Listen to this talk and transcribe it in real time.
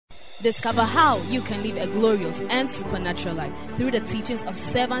Discover how you can live a glorious and supernatural life through the teachings of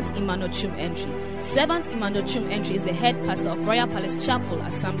Servant Emmanuel Chum Entry. Servant Emmanuel Chum Entry is the head pastor of Royal Palace Chapel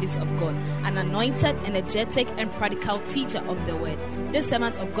Assemblies of God, an anointed, energetic, and practical teacher of the Word. This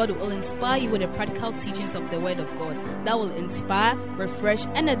servant of God will inspire you with the practical teachings of the Word of God that will inspire, refresh,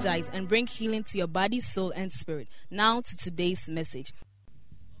 energize, and bring healing to your body, soul, and spirit. Now to today's message.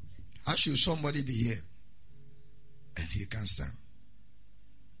 How should somebody be here and he can't stand?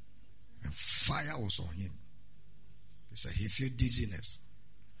 And fire was on him. They said he felt dizziness.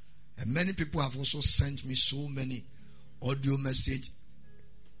 And many people have also sent me so many audio messages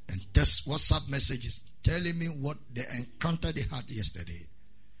and text WhatsApp messages telling me what the encounter they had yesterday.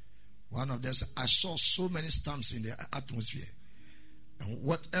 One of them said, I saw so many stamps in the atmosphere. And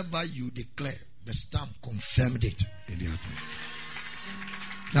whatever you declare, the stamp confirmed it in the atmosphere.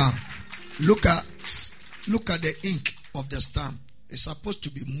 Now, look at the ink of the stamp. It's supposed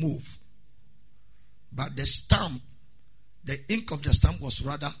to be moved. But the stamp, the ink of the stamp was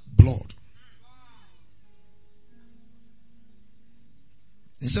rather blood.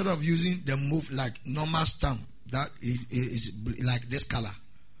 Instead of using the move like normal stamp, that is like this color.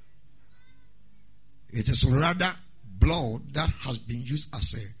 It is rather blood that has been used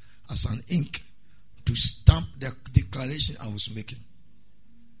as an ink to stamp the declaration I was making.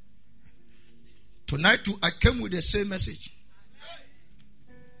 Tonight too, I came with the same message.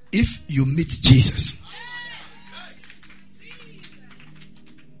 If you meet Jesus,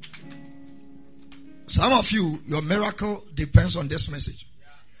 some of you, your miracle depends on this message.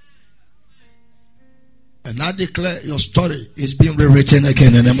 And I declare your story is being rewritten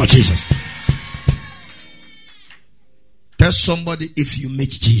again in the name of Jesus. Tell somebody, if you meet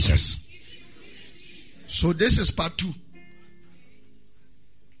Jesus. So this is part 2.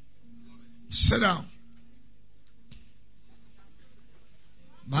 Sit down.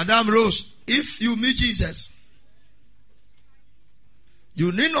 Madame Rose, if you meet Jesus,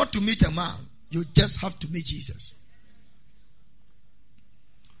 you need not to meet a man. You just have to meet Jesus.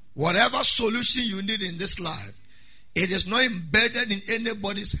 Whatever solution you need in this life, it is not embedded in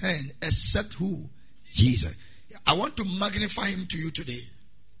anybody's hand except who? Jesus. I want to magnify him to you today.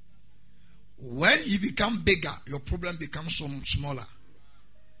 When you become bigger, your problem becomes smaller.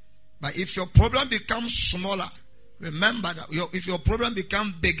 But if your problem becomes smaller, remember that if your problem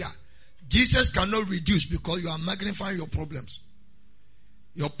becomes bigger, Jesus cannot reduce because you are magnifying your problems.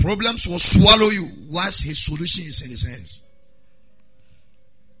 Your problems will swallow you once his solution is in his hands.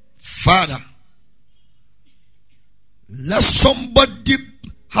 Father, let somebody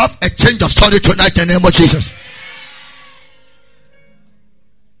have a change of story tonight in the name of Jesus.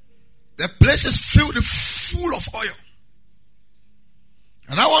 The place is filled full of oil.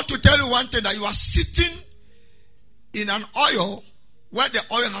 And I want to tell you one thing, that you are sitting in an oil where the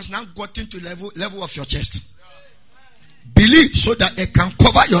oil has now gotten to level of your chest. Believe so that it can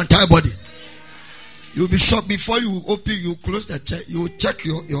cover your entire body. You'll be shocked before you open, you close the check, you check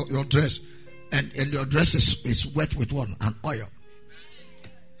your dress, and your dress is wet with one, an oil.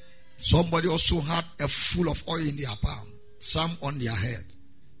 Somebody also had a full of oil in their palm, some on their head.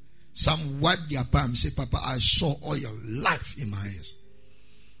 Some wipe their palm, say, Papa, I saw oil, life in my hands.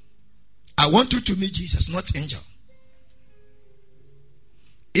 I want you to meet Jesus, not angel.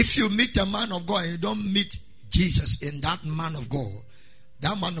 If you meet a man of God and you don't meet Jesus in that man of God,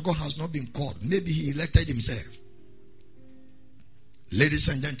 that man of God has not been called. Maybe he elected himself. Ladies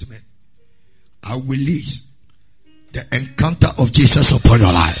and gentlemen, I release the encounter of Jesus upon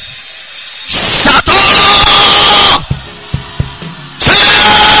your life. Shut up!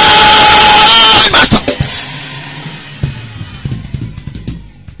 Master.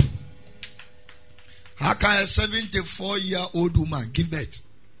 How can a 74-year-old woman give birth?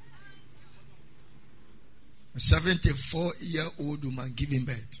 A 74-year-old woman giving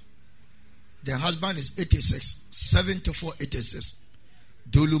birth. The husband is 86, 74, 86.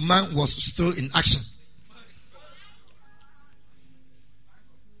 The woman was still in action.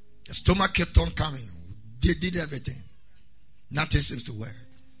 The stomach kept on coming. They did everything. Nothing seems to work.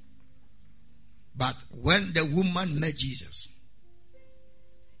 But when the woman met Jesus,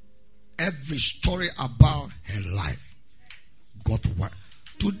 every story about her life got work.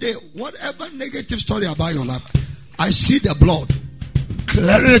 Today, whatever negative story about your life, I see the blood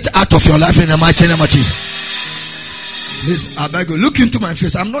clearing it out of your life in the mighty name of Jesus. Please, I beg you, look into my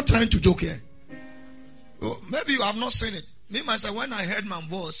face. I'm not trying to joke here. Oh, maybe you have not seen it. Me myself, when I heard my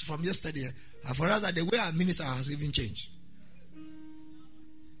voice from yesterday, I realized that the way I minister has even changed.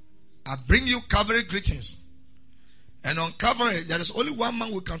 I bring you Calvary greetings. And on Calvary, there is only one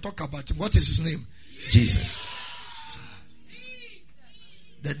man we can talk about him. What is his name? Jesus.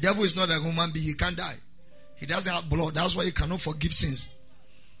 The devil is not a human being. He can't die. He doesn't have blood. That's why he cannot forgive sins.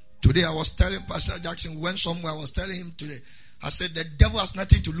 Today I was telling Pastor Jackson, went somewhere, I was telling him today, I said the devil has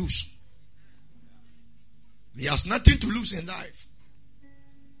nothing to lose. He has nothing to lose in life.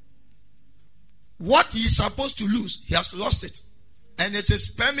 What he is supposed to lose, he has lost it. And it is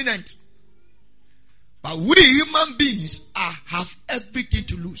permanent. But we human beings have everything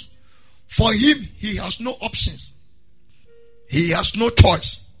to lose. For him, he has no options. He has no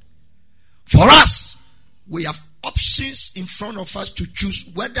choice. For us, we have options in front of us to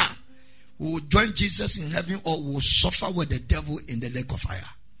choose whether we will join Jesus in heaven or we will suffer with the devil in the lake of fire.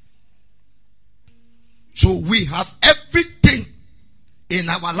 So we have everything in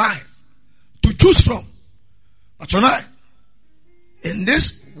our life to choose from. But tonight, in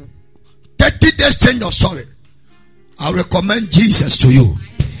this 30 days change of story, I recommend Jesus to you.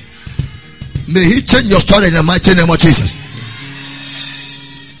 May he change your story in the mighty name of Jesus.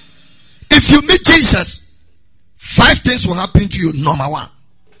 If you meet Jesus, 5 things will happen to you. Number 1.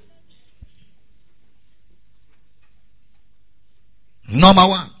 Number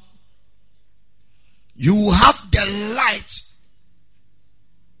 1. You will have the light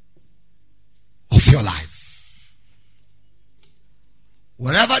of your life.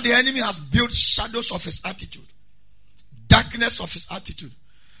 Wherever the enemy has built shadows of his attitude, darkness of his attitude,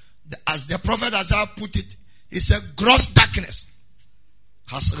 as the prophet Isaiah put it, he said, gross darkness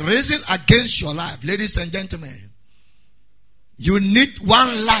has risen against your life. Ladies and gentlemen, you need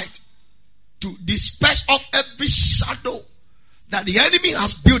one light to disperse off every shadow that the enemy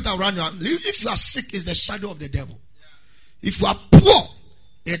has built around you. If you are sick, it's the shadow of the devil. If you are poor,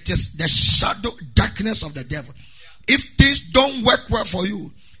 it is the shadow, darkness of the devil. If things don't work well for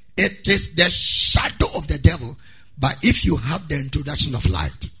you, it is the shadow of the devil. But if you have the introduction of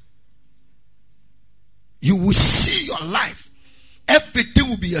light, you will see your life. Everything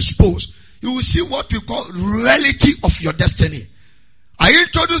will be exposed. You will see what we call reality of your destiny. I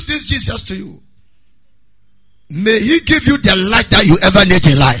introduce this Jesus to you. May he give you the light that you ever need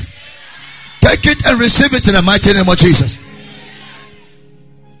in life. Take it and receive it in the mighty name of Jesus.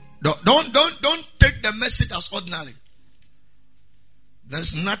 Don't take the message as ordinary.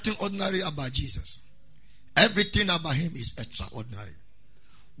 There's nothing ordinary about Jesus. Everything about him is extraordinary.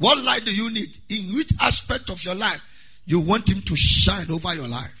 What light do you need? In which aspect of your life you want him to shine over your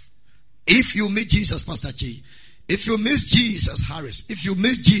life? If you meet Jesus, Pastor Chi, if you meet Jesus, Harris, if you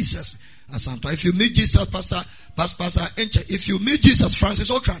meet Jesus, Asanta, if you meet Jesus, Pastor Enche, if you meet Jesus,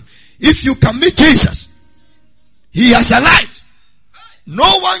 Francis Okran, if you can meet Jesus, he has a light.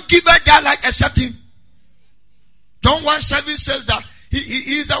 No one giveth that light except him. John 1:7 says that he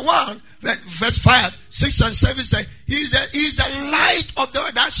is the one. Verse 5, 6 and 7 say he is the light of the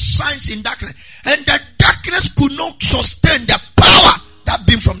world that shines in darkness, and the darkness could not sustain the power that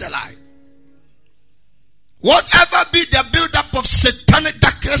beam from the light. Whatever be the build-up of satanic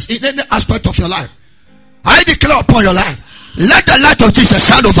darkness in any aspect of your life, I declare upon your life, let the light of Jesus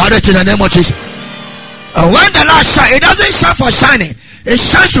shine over it in the name of Jesus. And when the light shines, it doesn't shine for shining. It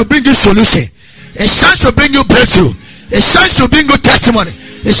shines to bring you solution. It shines to bring you breakthrough. It shines to bring you testimony.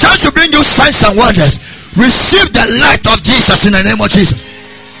 It shines to bring you signs and wonders. Receive the light of Jesus in the name of Jesus.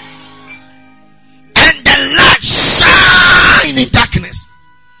 And the light shine in darkness.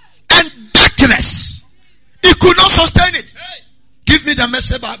 And darkness, it could not sustain it. Give me the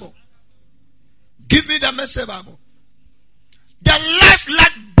Message Bible. Give me the Message Bible. The life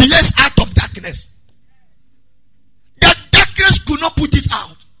light blazed out of darkness. The darkness could not put it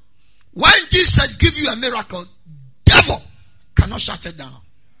out. When Jesus gives you a miracle, devil cannot shut it down.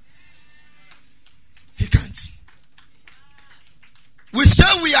 He can't. We say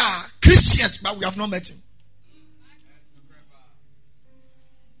we are Christians, but we have not met him.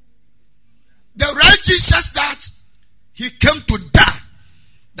 The right Jesus that he came to die,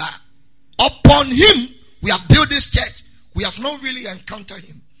 that upon him we have built this church. We have not really encountered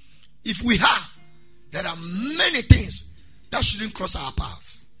him. If we have, there are many things that shouldn't cross our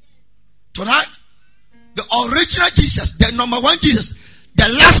path. Tonight, the original Jesus, the number 1 Jesus, the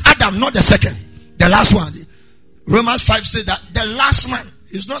last Adam, not the second, the last one. Romans 5 says that the last man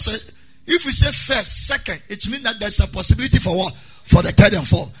is not. If we say first, second, it means that there's a possibility for what? For the third and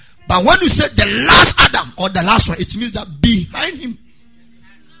fourth. But when you say the last Adam or the last one, it means that behind him,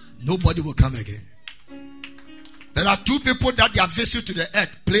 nobody will come again. There are 2 people that their visit to the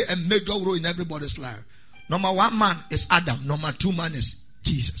earth play a major role in everybody's life. Number 1 man is Adam. Number 2 man is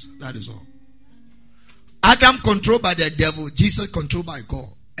Jesus. That is all. Adam controlled by the devil. Jesus controlled by God.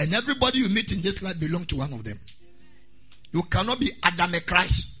 And everybody you meet in this life belong to one of them. You cannot be Adamic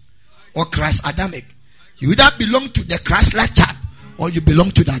Christ or Christ Adamic. You either belong to the Christ-like chap or you belong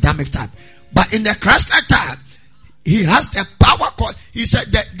to the Adamic type. But in the Christ-like type, he has the power called, he said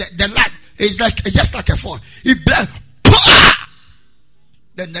the light is like just like a fall. He bled.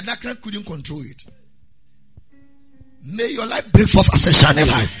 Then the darkness couldn't control it. May your light break forth as a shining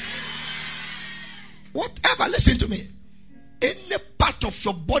light. Whatever, listen to me. Any part of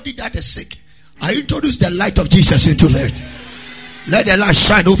your body that is sick, I introduce the light of Jesus into it. Let the light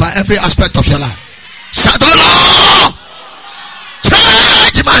shine over every aspect of your life. Shout, oh Lord,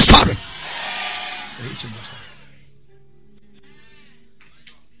 change my story. Change my story.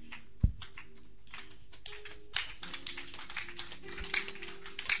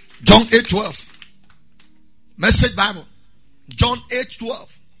 John 8:12. Message Bible. John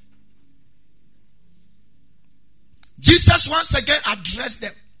 8:12. Jesus once again addressed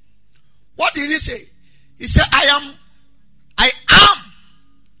them. What did he say? He said, I am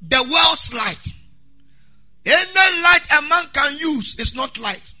the world's light. Any light a man can use is not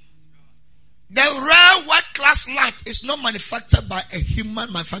light. The rare white class light is not manufactured by a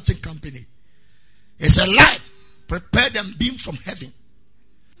human manufacturing company. It's a light prepared and beamed from heaven.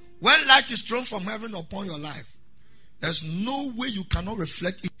 When light is thrown from heaven upon your life, there's no way you cannot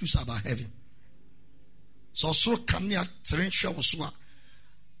reflect issues about heaven. So can you train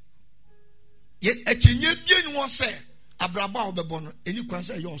yet a chinye one say abraba obebono and you can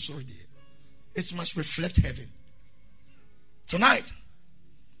say you're sorry. It must reflect heaven. Tonight,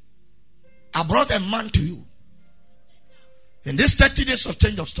 I brought a man to you in this 30 days of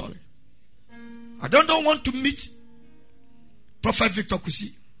change of story. I don't want to meet Prophet Victor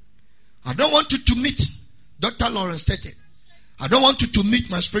Kusi. I don't want you to meet Dr. Lawrence Tete. I don't want you to meet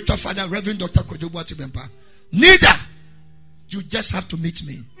my spiritual father, Reverend Dr. Kojobu Atibempa. Neither. You just have to meet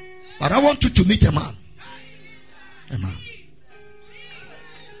me. But I want you to meet a man. A man.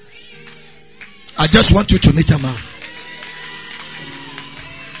 I just want you to meet a man.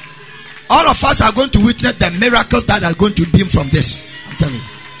 All of us are going to witness the miracles that are going to beam from this. I'm telling you.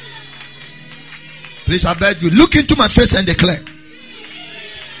 Please, I beg you, look into my face and declare.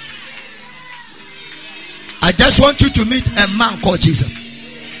 I just want you to meet a man called Jesus.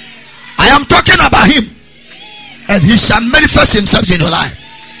 I am talking about him. And he shall manifest himself in your life.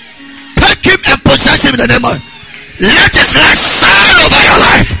 Take him and possess him in the name of. Let his light shine over your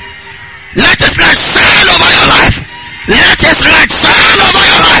life. Let his light shine over your life. Let his light shine over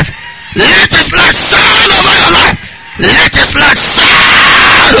your life. Let his light shine over your life. Let his light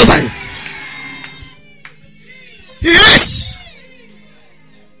shine over you. He is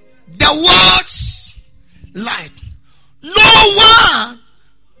the world's light. No one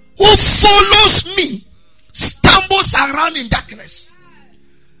who follows me stumbles around in darkness.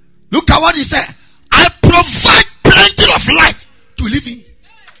 Look at what he said. I provide plenty of light to live in.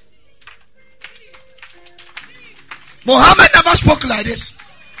 Muhammad never spoke like this.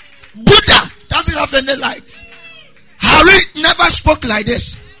 Buddha doesn't have any light. Hari never spoke like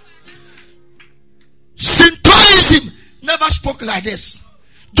this. Shintoism never spoke like this.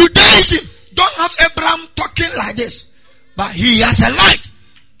 Judaism don't have Abraham talking like this. But he has a light.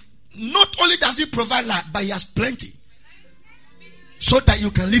 Not only does he provide light, but he has plenty. So that you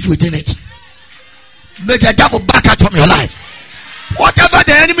can live within it. May the devil back out from your life. Whatever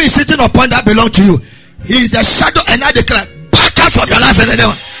the enemy is sitting upon that belongs to you. He is the shadow, and I declare, back out from your life in the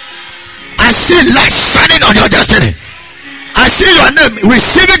name. I see light shining on your destiny. I see your name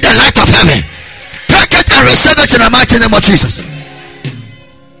receiving the light of heaven. Take it and receive it in the mighty name of Jesus.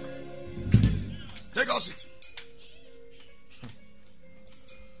 Take our seat.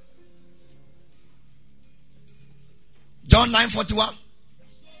 John 9:41.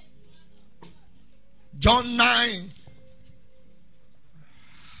 John 9.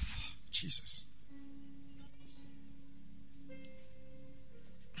 Jesus.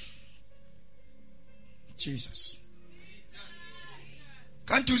 Jesus.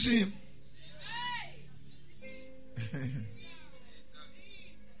 Can't you see him?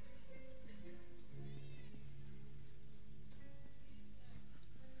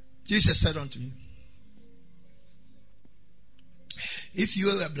 Jesus said unto me, if you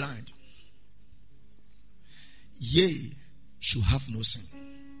were blind, ye should have no sin.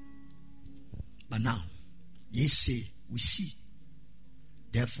 But now, ye say, we see.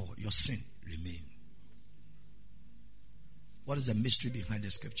 Therefore, your sin remain. What is the mystery behind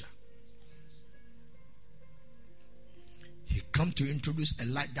the scripture? He come to introduce a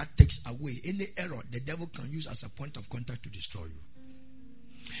light that takes away any error the devil can use as a point of contact to destroy you.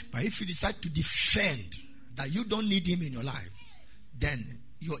 But if you decide to defend that you don't need him in your life, then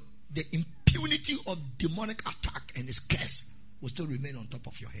the impunity of demonic attack and his curse will still remain on top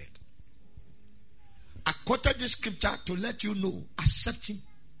of your head. I quoted this scripture to let you know, accept him,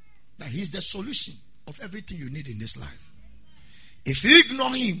 that he is the solution of everything you need in this life. If you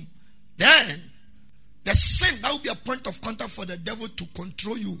ignore him, then the sin that will be a point of contact for the devil to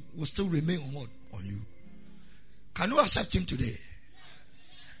control you will still remain on you. Can you accept him today?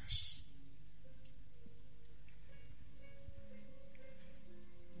 Yes.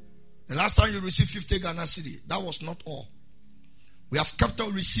 The last time you received 50 Ghana cedi, that was not all. We have kept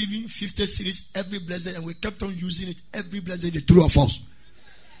on receiving 50 cedis every blessed, and we kept on using it every blessed, the two of us.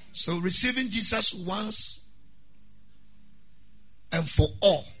 So receiving Jesus once and for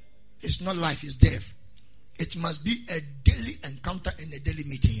all is not life, it's death. It must be a daily encounter and a daily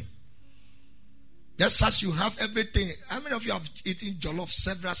meeting. Just as you have everything. How many of you have eaten jollof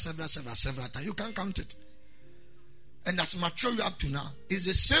several times? You can't count it. And that's mature you up to now. It's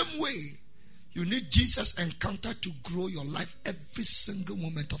the same way you need Jesus encounter to grow your life every single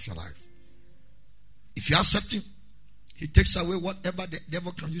moment of your life. If you accept him, he takes away whatever the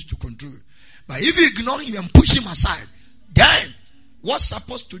devil can use to control you. But if you ignore him and push him aside, then what's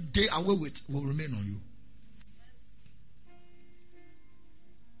supposed to day away with will remain on you.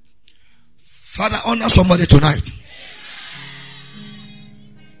 Father, honor somebody tonight.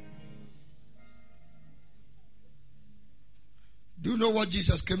 Do you know what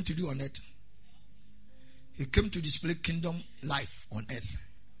Jesus came to do on earth? He came to display kingdom life on earth.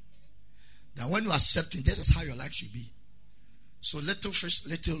 That when you accept him, this is how your life should be. So little fish,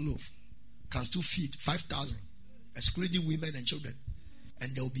 little loaf can still feed 5,000, excluding women and children.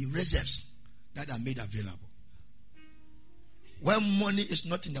 And there will be reserves that are made available. When money is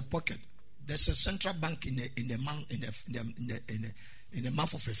not in the pocket, there's a central bank in the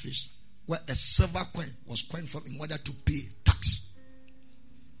mouth of a fish, where a silver coin was coined from in order to pay tax.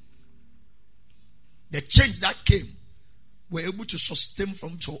 The change that came were able to sustain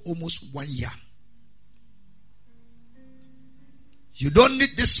from for almost 1 year. You don't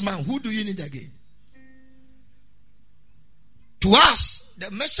need this man. Who do you need again? To us,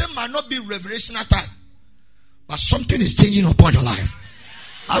 the message might not be revelational time, but something is changing upon your life.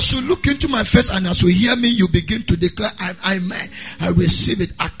 As you look into my face and as you hear me, you begin to declare, I receive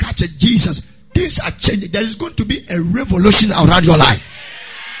it. I catch it. Jesus. Things are changing. There is going to be a revolution around your life.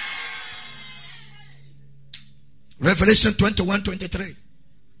 Revelation 21:23.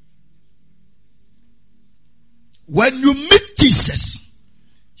 When you meet Jesus,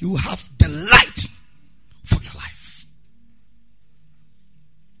 you have the light for your life.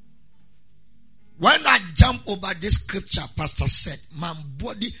 When I jump over this scripture, Pastor said, my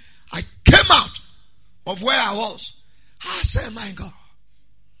body, I came out of where I was. I said, my God.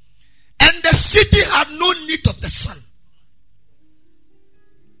 And the city had no need of the sun.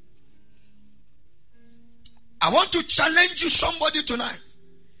 I want to challenge you, somebody, tonight.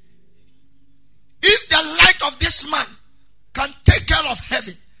 If the light of this man can take care of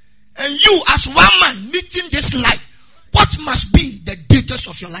heaven, and you as one man meeting this light, what must be the details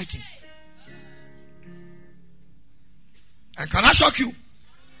of your lighting? And can I shock you?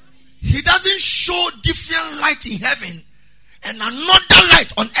 He doesn't show different light in heaven and another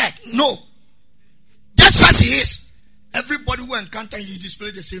light on earth. No. Just as he is, everybody who encounter him, he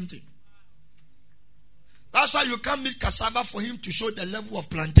displays the same thing. That's why you can't meet cassava for him to show the level of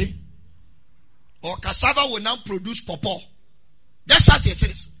plantain. Or cassava will now produce pawpaw. Just as it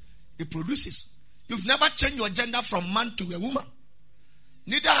is. It produces. You've never changed your gender from man to a woman.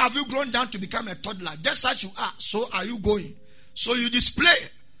 Neither have you grown down to become a toddler. Just as you are, so are you going. So you display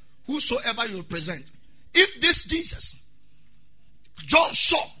whosoever you represent. If this Jesus, John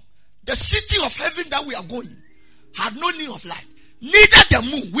saw the city of heaven that we are going, had no need of light. Neither the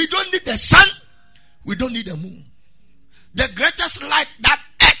moon. We don't need the sun. We don't need the moon. The greatest light that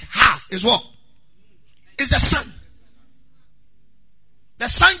earth has is what? Is the sun. The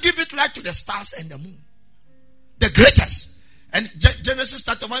sun gives light to the stars and the moon. The greatest. And Genesis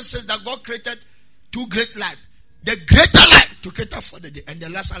chapter 1 says that God created two great lights. The greater light to cater for the day, and the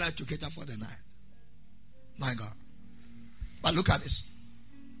lesser light to cater for the night. My God. But look at this.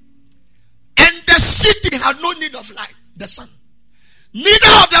 And the city had no need of light, the sun, neither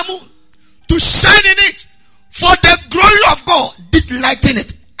of the moon, to shine in it, for the glory of God did lighten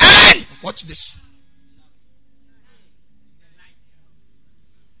it. And watch this.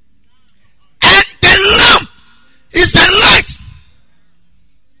 And the lamp is the light.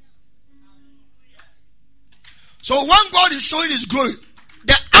 So when God is showing his glory,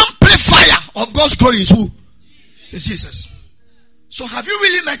 the amplifier of God's glory is who? Is Jesus. So have you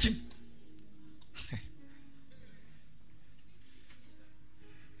really met him?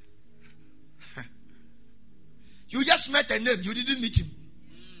 You just met a name, you didn't meet him.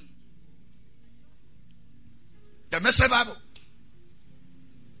 The Message Bible.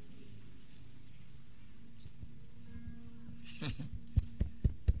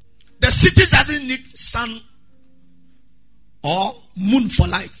 The city doesn't need sun or moon for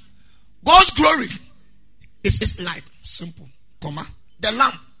light. God's glory is His light. Simple. Comma. The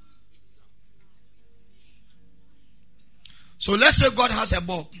lamp. So let's say God has a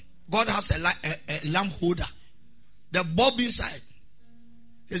bulb. God has a lamp holder. The bulb inside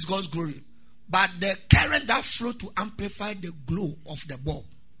is God's glory. But the current that flows to amplify the glow of the bulb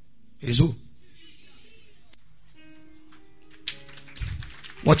is who?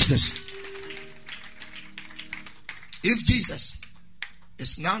 Watch this. If Jesus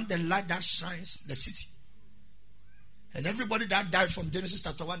is now the light that shines the city, and everybody that died from Genesis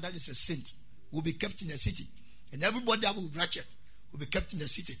chapter 1 that is a saint will be kept in the city, and everybody that will be wretched will be kept in the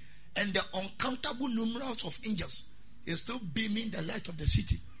city, and the uncountable numerals of angels is still beaming the light of the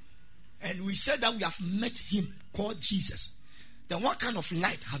city, and we said that we have met Him called Jesus, then what kind of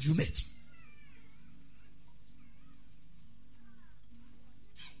light have you met?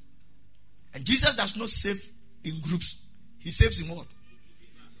 And Jesus does not save in groups. He saves in what?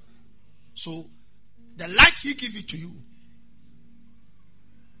 So the light He give it to you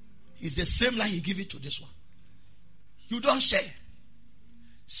is the same light He give it to this one. You don't share.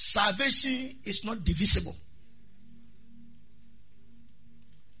 Salvation is not divisible.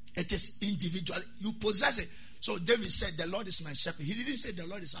 It is individual. You possess it. So David said, the Lord is my shepherd. He didn't say the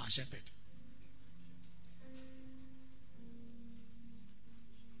Lord is our shepherd.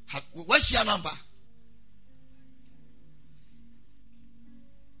 What's your number?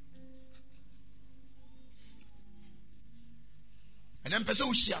 And then person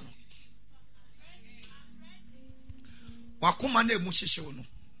ushia no. Wakoma na emu hihye no.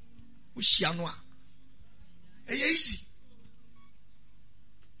 Ushia no a. Easy.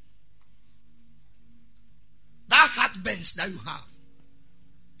 That heartburns that you have.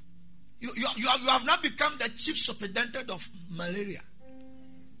 You have now become the chief superintendent of malaria.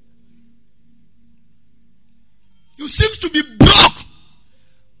 You seem to be broke.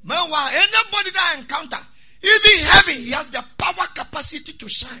 Meanwhile, anybody that I encounter, even heaven, he has the power capacity to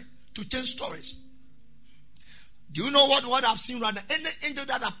shine, to change stories. Do you know what I've seen right now? Any angel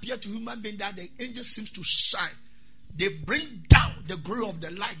that appears to human being, that the angel seems to shine. They bring down the glory of the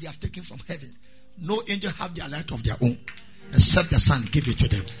light they have taken from heaven. No angel have their light of their own, except the Son give it to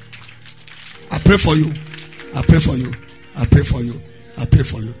them. I pray for you. I pray for you. I pray for you. I pray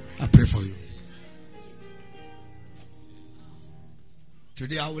for you. I pray for you.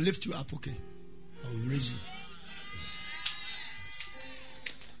 Today I will lift you up, okay? I will raise you.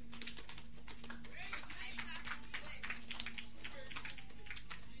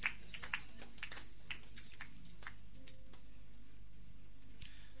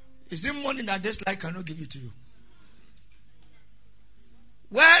 Is it money that this light cannot give it to you?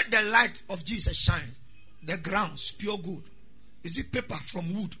 Where the light of Jesus shines, the ground is pure gold. Is it paper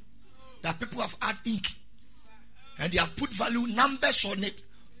from wood that people have added ink? And they have put value numbers on it.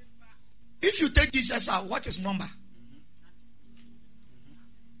 If you take Jesus out, what is number?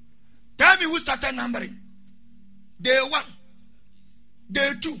 Tell me who started numbering. Day 1,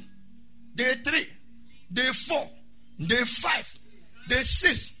 day 2, day 3, day 4, day 5, day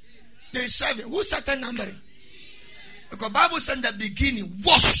 6, day 7. Who started numbering? Because the Bible said in the beginning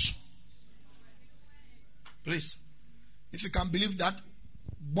was. Please, if you can believe that,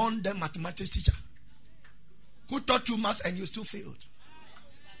 born the mathematics teacher who taught you maths and you still failed.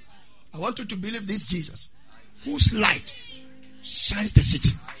 I want you to believe this Jesus, whose light shines the city.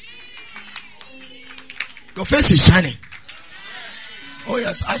 Your face is shining. Oh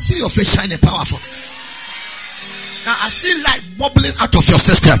yes, I see your face shining powerful. Now I see light bubbling out of your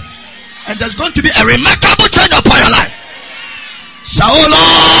system. And there's going to be a remarkable change upon your life.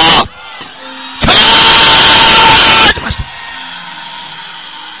 Shaolo! Change! Master.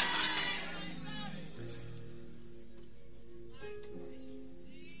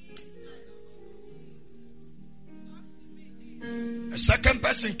 A second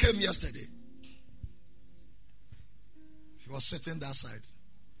person came yesterday. He was sitting that side.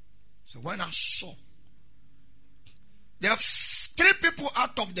 So when I saw, there are 3 people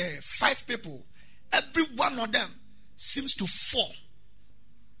out of the 5 people, every one of them seems to fall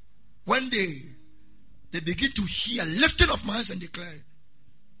when they begin to hear lifting of my hands and declaring.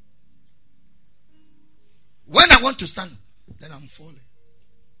 When I want to stand, then I'm falling.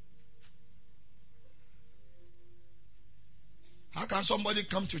 How can somebody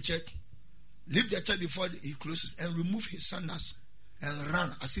come to church, leave the church before he closes, and remove his sandals and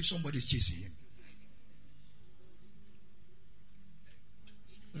run as if somebody is chasing him?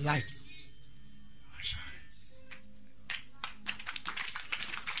 Light.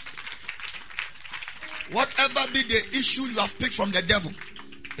 Whatever be the issue you have picked from the devil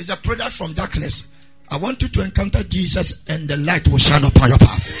is a product from darkness. I want you to encounter Jesus and the light will shine upon your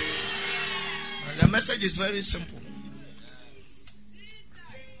path. And the message is very simple.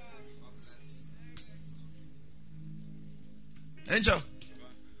 Angel.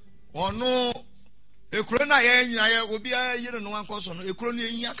 Oh no. Ekrona ye obi ayire no ankoso no ekro no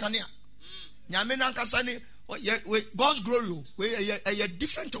ehia kanea. Nyame nankasa God's glory we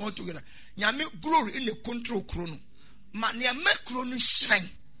different altogether. Nyame glory in the control krono. Ma ne me krono shrine.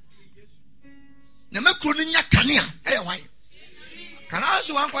 Ne me krono nya kanea why? Can I ask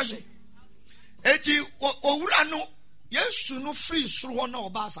you one question? Eti owura no Yesu no free soro na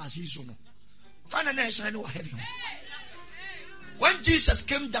oba asase so no. Kana na shine no heaven. When Jesus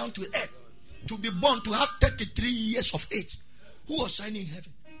came down to earth to be born, to have 33 years of age, who was shining in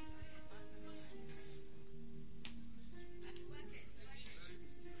heaven?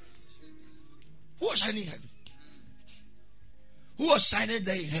 Who was shining in heaven? Who was shining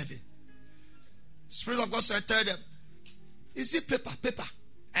there in heaven? Spirit of God said, tell them, is it paper?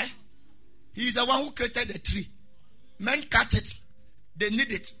 Eh? He is the one who created the tree. Men cut it, they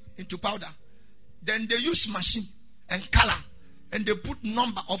knead it into powder. Then they use machine and color. And they put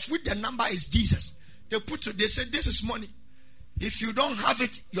number, of which the number is Jesus. They say, this is money. If you don't have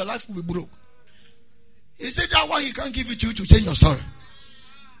it, your life will be broke. Is it that why he can't give it to you to change your story?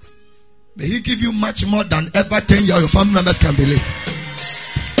 May he give you much more than ever 10 years your family members can believe.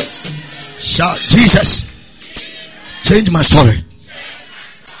 Shout, Jesus, change my story.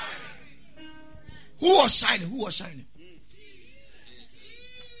 Who was shining?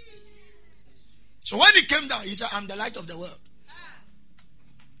 So when he came down, he said, I'm the light of the world.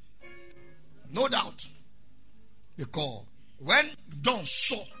 No doubt. Because when John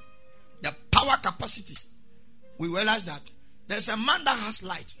saw the power capacity, we realize that there's a man that has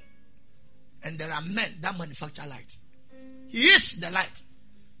light. And there are men that manufacture light. He is the light.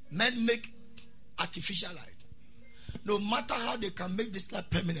 Men make artificial light. No matter how they can make this light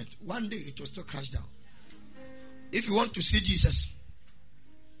permanent, one day it will still crash down. If you want to see Jesus,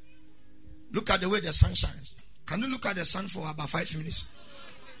 look at the way the sun shines. Can you look at the sun for about 5 minutes?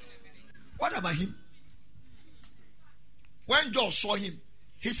 What about him? When John saw him,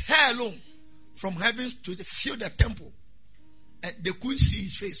 his hair alone from heavens to fill the temple, and they couldn't see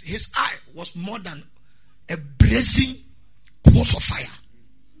his face. His eye was more than a blazing course of fire.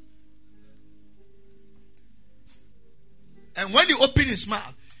 And when he opened his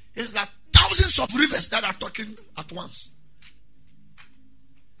mouth, it's like thousands of rivers that are talking at once.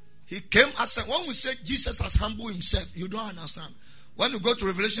 He came as when we say Jesus has humbled himself, you don't understand. When you go to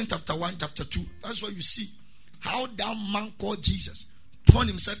Revelation chapter 1, chapter 2, that's what you see. How that man called Jesus turned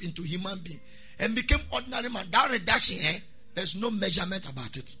himself into human being and became ordinary man. That reduction, there's no measurement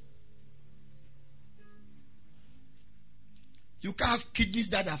about it. You can't have kidneys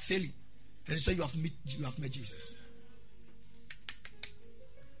that are failing and say you have met Jesus.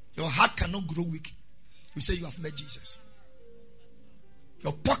 Your heart cannot grow weak. You say you have met Jesus.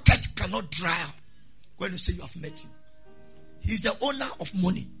 Your pocket cannot dry out when you say you have met him. He's the owner of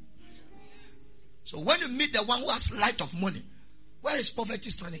money. So when you meet the one who has light of money, where is poverty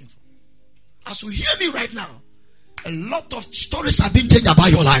standing for? As you hear me right now, a lot of stories have been changed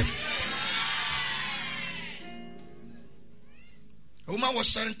about your life. A woman was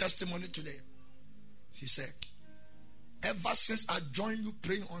sharing testimony today. She said, ever since I joined you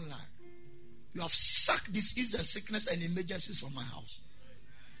praying online, you have sucked disease and sickness and emergencies from my house.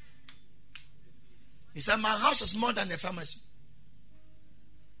 He said, my house is more than a pharmacy.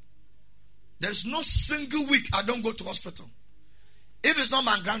 There's no single week I don't go to hospital. If it's not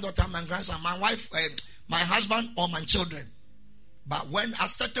my granddaughter, my grandson, my wife, my husband, or my children. But when I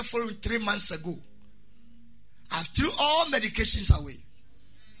started following 3 months ago, I threw all medications away.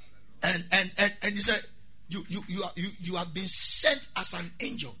 And he said, you have been sent as an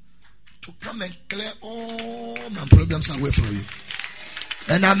angel to come and clear all my problems away from you.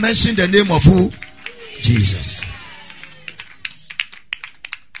 And I mentioned the name of who? Jesus.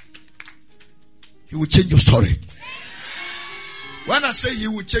 He will change your story. When I say he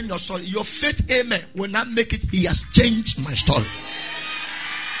will change your story, your faith, amen, will not make it. He has changed my story.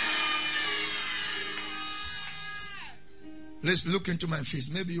 Let's look into my face.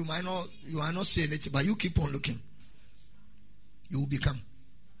 Maybe you are not saying it, but you keep on looking. You will become.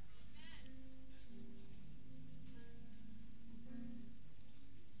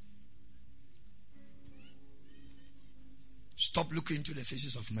 Stop looking into the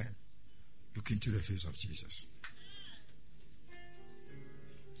faces of men. Look into the face of Jesus.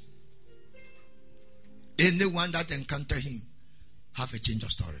 Anyone that encounter him have a change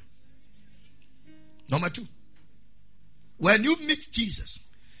of story. Number 2, when you meet Jesus,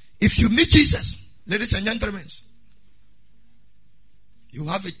 if you meet Jesus, ladies and gentlemen, you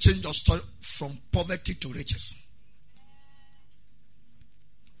have a change of story from poverty to riches.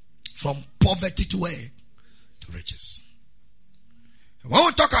 From poverty to where? To riches. When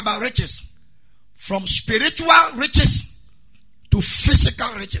we talk about riches, from spiritual riches to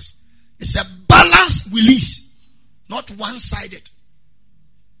physical riches, it's a balanced release, not one-sided.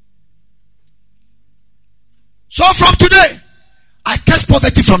 So from today, I curse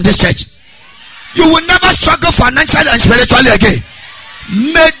poverty from this church. You will never struggle financially and spiritually again.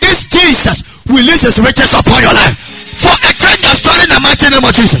 May this Jesus release his riches upon your life for a change of story in the mighty name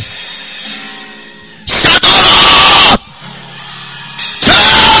of Jesus. Shut up!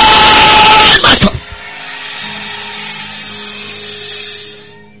 Change my story.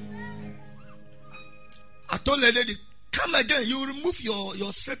 I told the lady, come again. You remove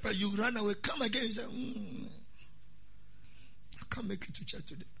your slipper, you run away. Come again. He said, I can't make it to church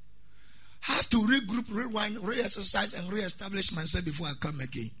today. I have to regroup, rewind, re-exercise, and re-establish myself before I come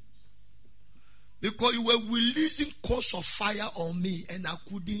again. Because you were releasing coals of fire on me, and I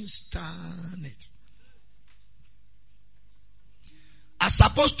couldn't stand it. I was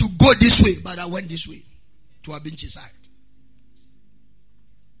supposed to go this way, but I went this way to Abinchi side.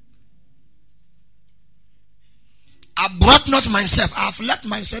 I brought not myself. I have left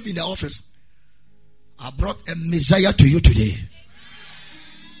myself in the office. I brought a Messiah to you today.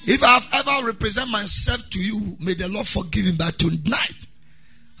 If I have ever represent myself to you, may the Lord forgive me. But tonight,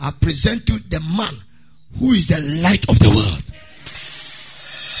 I present you the man who is the light of the world.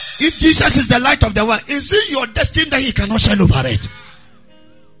 If Jesus is the light of the world, is it your destiny that he cannot shine over it?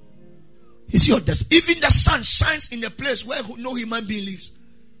 Is your destiny? Even the sun shines in a place where no human being lives.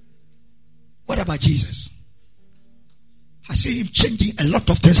 What about Jesus? I see him changing a lot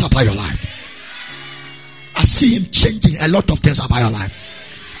of things about your life. I see him changing a lot of things about your life.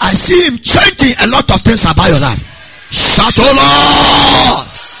 I see him changing a lot of things about your life. Shout, oh Lord,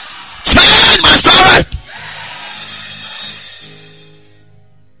 change my story.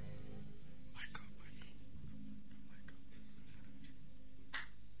 My God,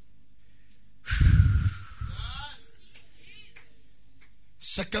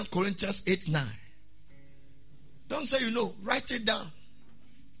 my God. 2 Corinthians 8:9. Don't say you know, write it down.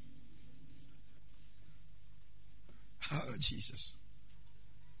 Oh, Jesus.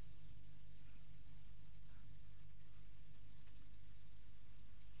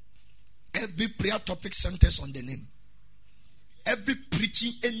 Every prayer topic centers on the name. Every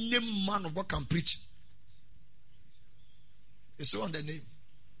preaching, any man of God can preach. It's on the name.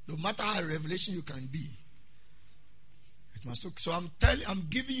 No matter how revelation you can be, it must look. So I'm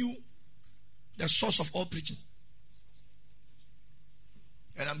giving you the source of all preaching.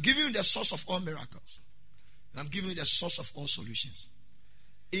 And I'm giving you the source of all miracles. And I'm giving you the source of all solutions.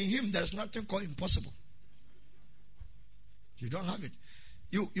 In him, there's nothing called impossible. You don't have it.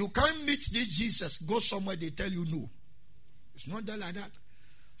 You can't meet this Jesus, go somewhere, they tell you no. It's not done like that.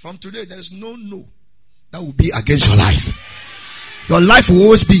 From today, there is no that will be against your life. Your life will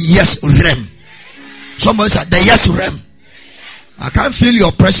always be yes, rem. Somebody said, the yes, rem. I can't feel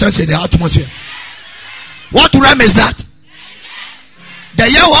your presence in the atmosphere. What rem is that? The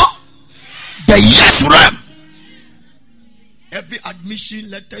yes what? The yes rem. Every admission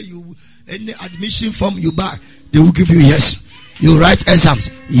letter any admission form you buy, they will give you yes. You write exams,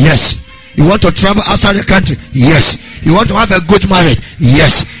 yes. You want to travel outside the country, yes. You want to have a good marriage,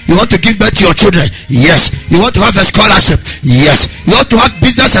 yes. You want to give birth to your children, yes. You want to have a scholarship, yes. You want to have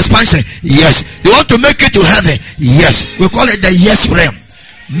business expansion, yes. You want to make it to heaven, yes. We call it the yes realm.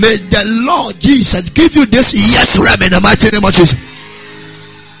 May the Lord Jesus give you this yes realm in the mighty name of Jesus.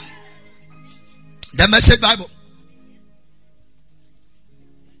 The Message Bible.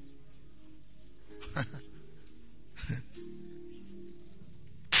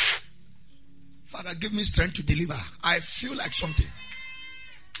 Father, give me strength to deliver. I feel like something.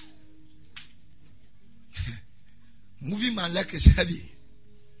 Moving my leg is heavy.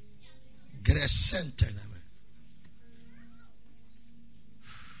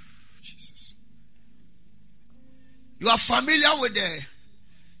 Jesus. You are familiar with the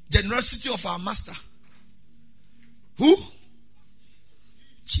generosity of our master. Who?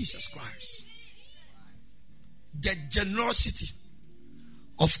 Jesus Christ. The generosity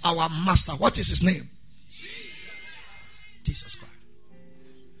of our master. What is his name? Jesus Christ.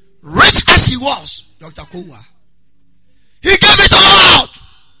 Rich as he was, Dr. Kowa, he gave it all out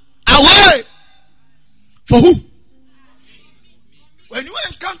away. For who? When you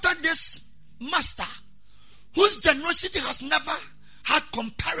encounter this master whose generosity has never had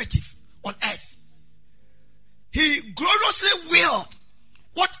comparative on earth,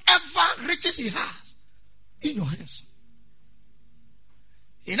 riches he has in your hands.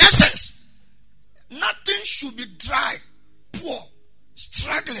 In essence, nothing should be dry, poor,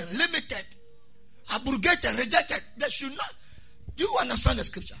 struggling, limited, abrogated, rejected. They should not. Do you understand the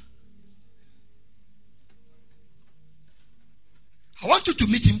scripture? I want you to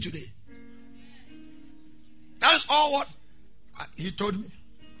meet him today. That is all what he told me.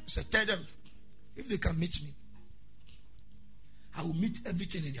 He said, tell them, if they can meet me, I will meet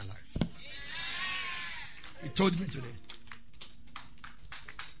everything in their life. He told me today.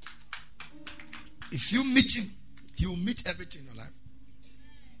 If you meet him, he will meet everything in your life.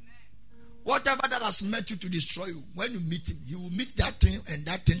 Whatever that has met you to destroy you, when you meet him, he will meet that thing and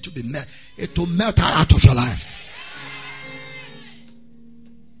that thing to be met. It will melt out of your life.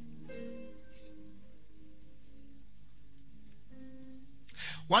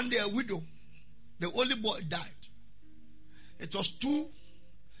 One day a widow, the only boy died. It was 2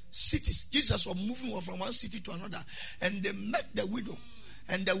 cities. Jesus was moving from one city to another. And they met the widow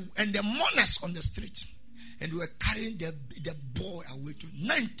and the mourners on the street. And they were carrying the boy away to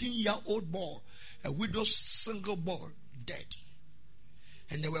 19-year-old boy, a widow's single boy, dead.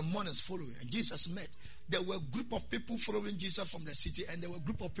 And there were mourners following. And Jesus met. There were a group of people following Jesus from the city. And there were a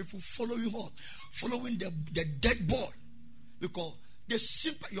group of people following the dead boy. Because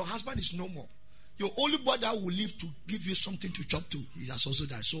your husband is no more. Your only boy that will live to give you something to chop to, he has also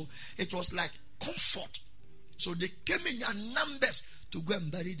died. So it was like comfort. So they came in their numbers to go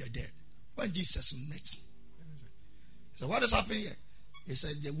and bury the dead. When Jesus met, he said, what is happening here? He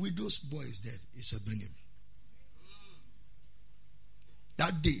said, the widow's boy is dead. He said, bring him.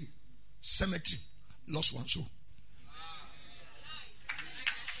 That day, cemetery lost one soul.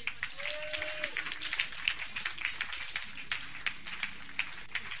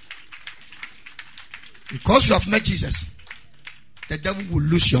 Because you have met Jesus, the devil will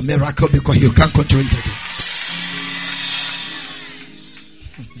lose your miracle because you can't control it again.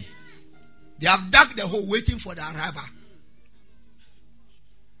 They have dug the hole waiting for the arrival.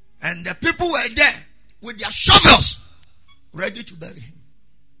 And the people were there with their shovels ready to bury him.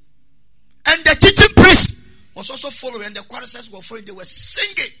 And the teaching priest was also following, and the choristers were following. They were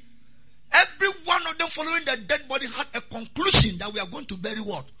singing. Every one of them following the dead body had a conclusion that we are going to bury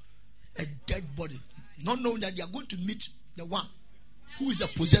what? A dead body. Not knowing that they are going to meet the one who is the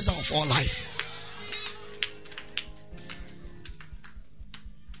possessor of all life.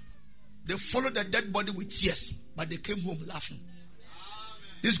 They followed the dead body with tears, but they came home laughing.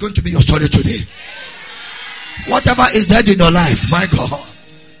 This is going to be your story today. Whatever is dead in your life, my God,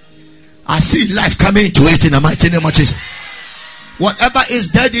 I see life coming into it in the mighty name of Jesus. Whatever is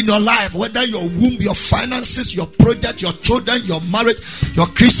dead in your life, whether your womb, your finances, your project, your children, your marriage, your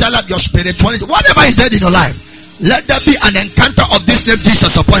Christian life, your spirituality, whatever is dead in your life, let there be an encounter of this name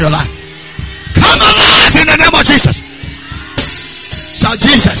Jesus upon your life. Come alive in the name of Jesus. So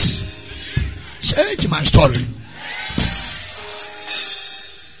Jesus, change my story.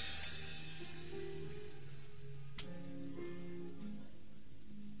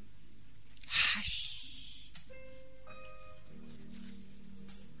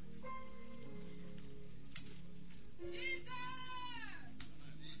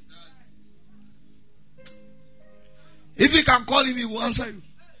 If you can call him, he will answer you.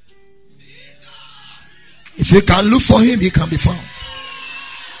 If you can look for him, he can be found.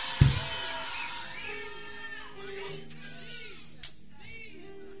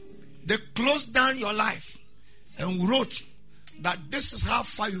 They closed down your life and wrote that this is how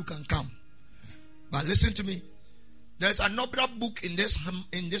far you can come. But listen to me. There's another book in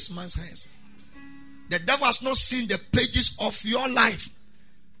this man's hands. The devil has not seen the pages of your life.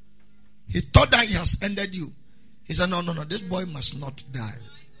 He thought that he has ended you. He said, no, this boy must not die.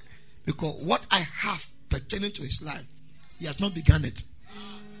 Because what I have pertaining to his life, he has not begun it.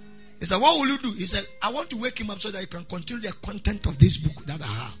 He said, what will you do? He said, I want to wake him up so that he can continue the content of this book that I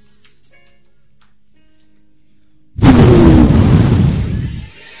have.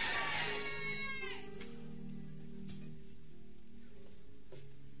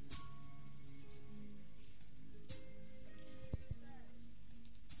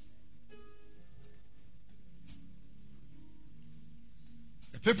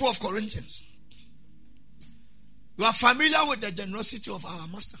 People of Corinthians, you are familiar with the generosity of our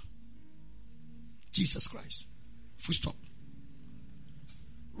Master, Jesus Christ. Full stop.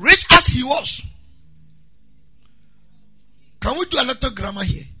 Rich as he was. Can we do a little grammar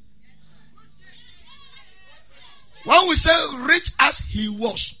here? When we say rich as he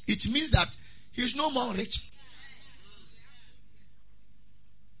was, it means that he is no more rich.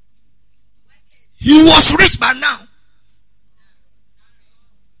 He was rich, but now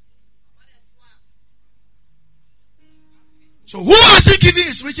So who has he given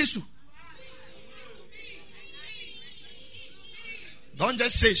his riches to? Don't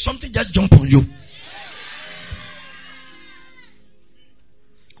just say something, just jump on you.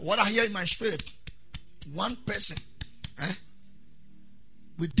 What I hear in my spirit, one person,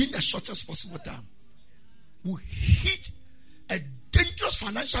 within the shortest possible time, will hit a dangerous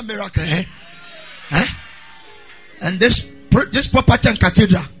financial miracle. And this property and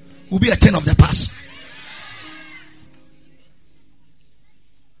cathedral will be a thing of the past.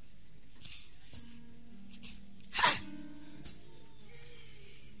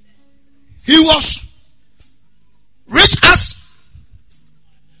 He was rich as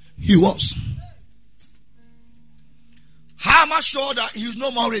he was. How am I sure that he is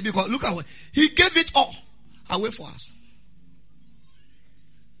no more rich? Because look at what he gave it all away for us.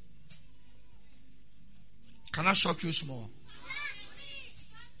 Can I shock you small?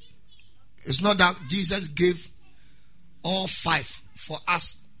 It's not that Jesus gave all 5 for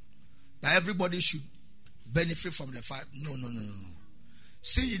us, that everybody should benefit from the 5. No.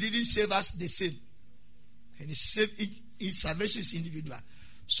 See, he didn't save us the same. And he saved his salvation is individual.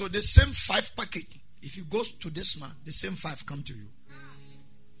 So the same 5 package, if you go to this man, the same 5 come to you.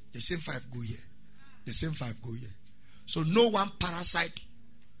 The same 5 go here. The same 5 go here. So no one parasite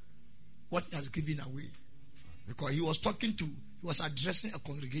what he has given away. Because he was addressing a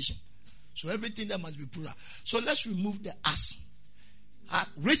congregation. So everything there must be plural. So let's remove the us.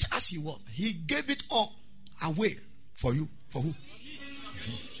 Rich as he was, he gave it all away for you. For who?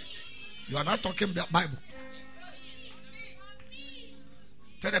 You are not talking about Bible.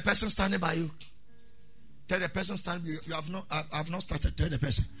 Tell the person standing by you. Tell the person standing by you. You have not. I have not started. Tell the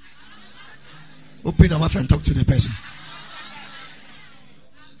person. Open your mouth and talk to the person.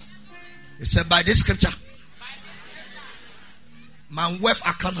 He said, by this scripture, my wealth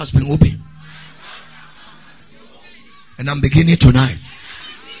account has been opened. And I'm beginning tonight.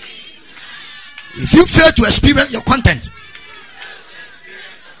 If you fail to experience your content,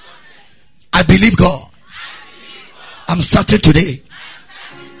 I believe God. I'm starting today.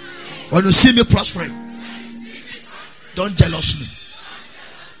 When you see me prospering, don't jealous me.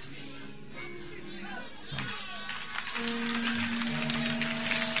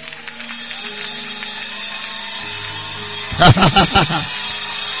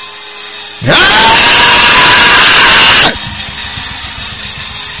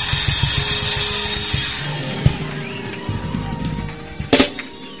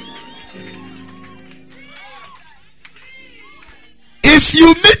 If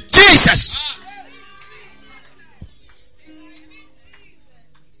you meet Jesus,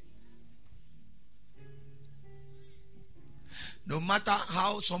 no matter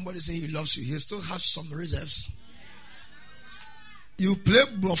how somebody say he loves you, he still has some reserves. You play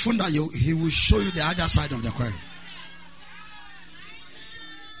Brofunda, he will show you the other side of the coin.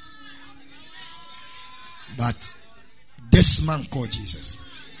 But this man called Jesus.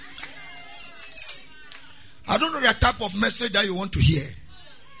 I don't know the type of message that you want to hear,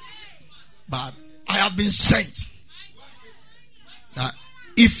 but I have been sent that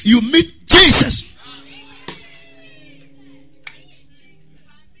if you meet Jesus,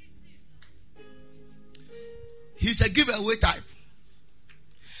 he's a giveaway type.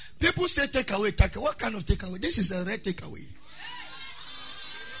 People say takeaway. What kind of takeaway? This is a red takeaway.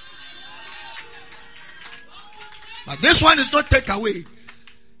 But this one is not takeaway.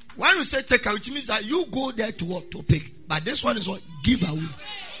 When you say takeaway, it means that you go there to what? To pick. But this one is what? Giveaway.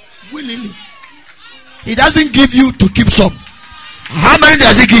 Willingly. He doesn't give you to keep some. How many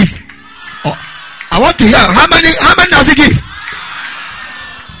does he give? Oh, I want to hear. How many does he give?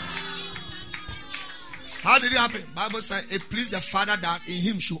 How did it happen? Bible says it pleased the Father that in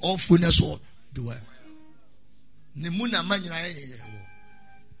him should all fullness dwell.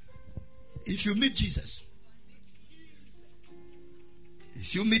 If you meet Jesus,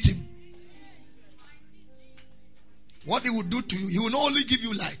 if you meet him, what he will do to you, he will not only give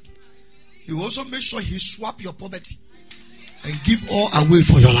you life, he will also make sure he swap your poverty and give all away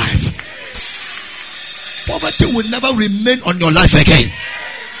for your life. Poverty will never remain on your life again.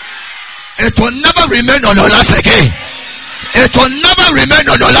 It will never remain on your life again. It will never remain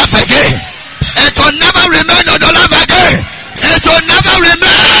on your life again. It will never remain on your life again. It will never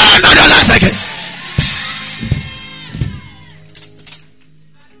remain on your life again.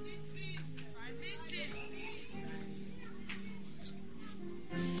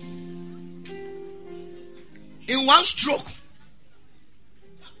 In one stroke,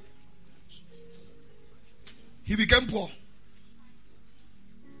 he became poor.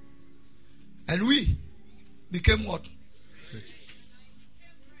 And we became what?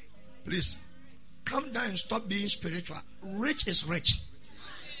 Please, come down and stop being spiritual. Rich is rich.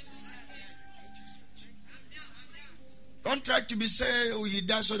 Don't try to be saying, oh, he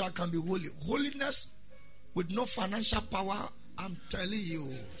died so that I can be holy. Holiness with no financial power, I'm telling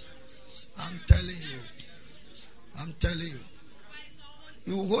you. I'm telling you. I'm telling you.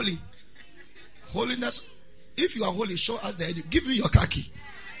 You holy. Holiness. If you are holy, show us the head. Give me your car key.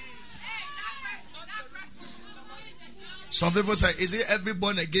 Some people say, is it every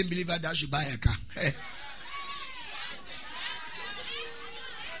born again believer that should buy a car? Hey.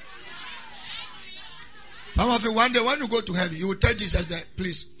 Some of you, one day when you go to heaven, you will tell Jesus that,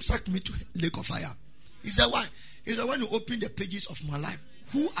 please, sack me to lake of fire. He said, why? He said, when you open the pages of my life,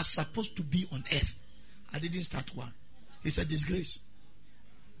 who are supposed to be on earth? I didn't start one. He said, disgrace.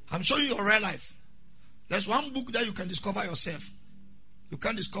 I'm showing you your real life. There's one book that you can discover yourself. You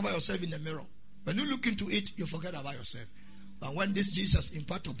can't discover yourself in the mirror. When you look into it, you forget about yourself. But when this Jesus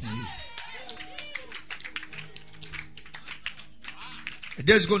impart upon you, a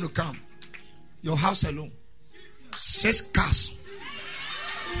day is going to come. Your house alone, 6 cars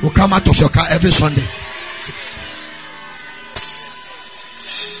will come out of your car every Sunday.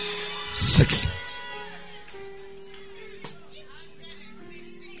 6.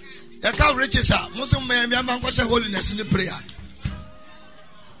 You can't reach it, sir. Muslim men, we have holiness in the prayer.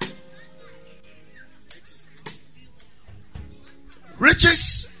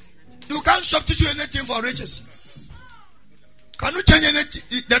 Riches, you can't substitute anything for riches. Can you change anything?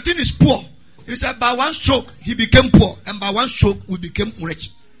 The thing is poor. He said, by one stroke, he became poor. And by one stroke, we became rich.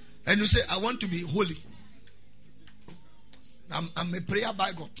 And you say, I want to be holy. I'm a prayer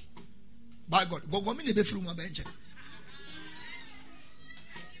by God. By God.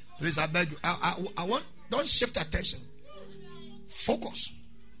 Please, I beg you. I want, don't shift attention. Focus.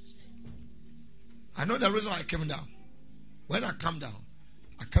 I know the reason why I came down. When I come down,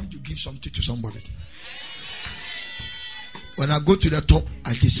 I come to give something to somebody. When I go to the top,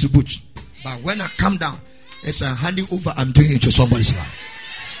 I distribute. But when I come down, it's a handing over, I'm doing it to somebody's life.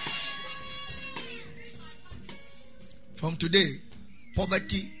 From today,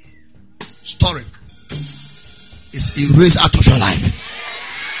 poverty story is erased out of your life.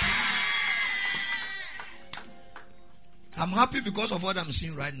 I'm happy because of what I'm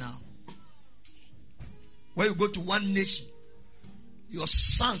seeing right now. When you go to one nation, your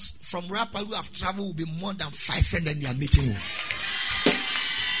sons from Rapa who have traveled will be more than 500 they are meeting you.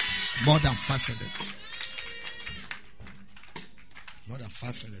 More than 500. More than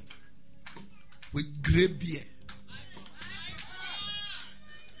 500. With grey beer.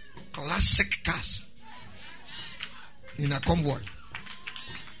 Classic cars. In a convoy.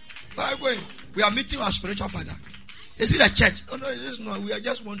 By the way, we are meeting our spiritual father. Is it a church? Oh no, it is not. We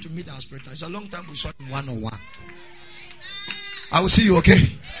just want to meet our spiritual. It's a long time we saw him one-on-one. I will see you, okay?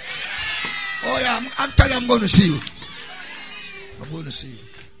 Oh yeah, I'm telling you, I'm going to see you. I'm going to see you.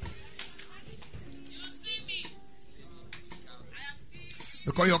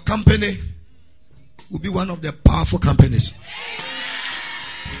 Because your company will be one of the powerful companies.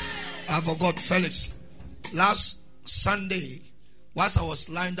 I forgot, Felix. Last Sunday, whilst I was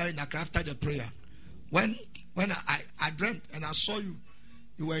lying down in the car after the prayer, when I dreamt and I saw you,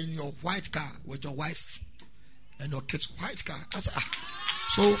 you were in your white car with your wife and your kids' white car. I said,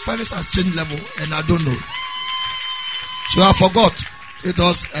 so Felix has changed level and I don't know. So I forgot. It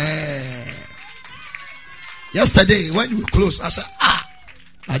was yesterday when we closed. I said,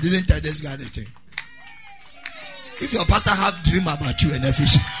 I didn't tell this guy anything. If your pastor have dream about you and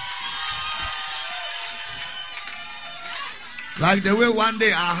everything. Like the way one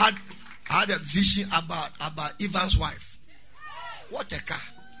day I had a vision about Ivan's wife. What a car.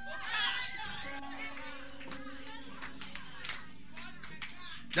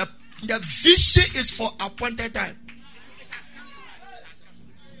 The vision is for appointed time.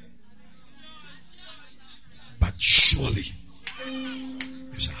 But surely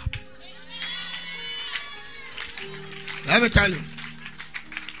it's happy. Let me tell you,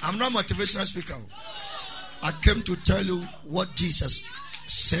 I'm not a motivational speaker. I came to tell you what Jesus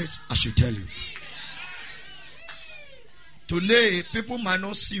says I should tell you. Today, people might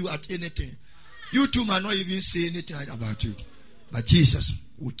not see you at anything. You too might not even say anything about you. But Jesus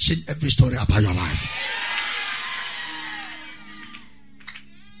will change every story about your life.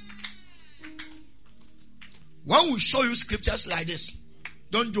 When we show you scriptures like this,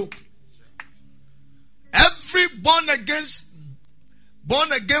 don't joke. Every born again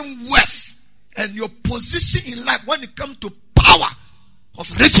wealth and your position in life when it comes to power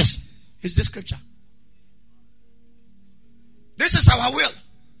of riches is this scripture. This is our will.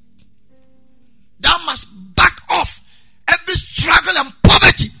 That must back off every struggle and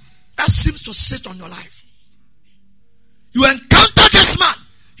poverty that seems to to sit on your life. You encounter this man.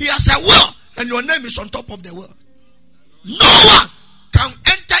 He has a will, and your name is on top of the will. No one can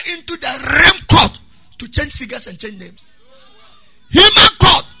enter into the realm court to change figures and change names. Human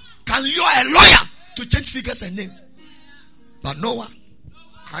court can lure a lawyer to change figures and names. But no one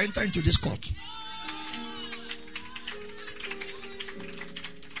can enter into this court.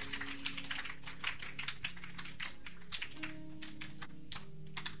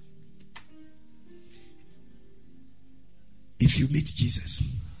 If you meet Jesus,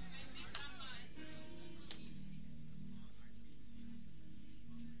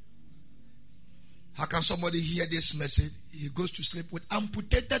 how can somebody hear this message? He goes to sleep with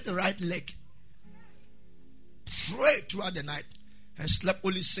amputated right leg, prayed throughout the night, and slept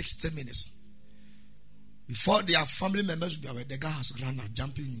only 60 minutes. Before their family members will be aware, the guy has run out,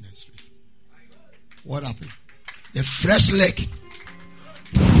 jumping in the street. What happened? A fresh leg.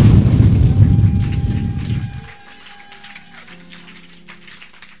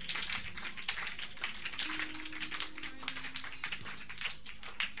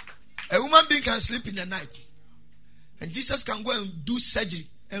 A human being can sleep in the night, and Jesus can go and do surgery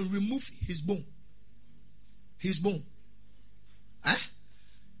and remove his bone. His bone.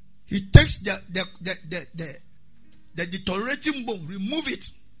 He takes the deteriorating bone, remove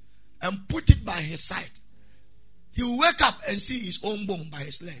it, and put it by his side. He will wake up and see his own bone by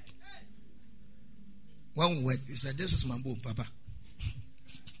his leg. When we went, he said, "This is my bone, Papa."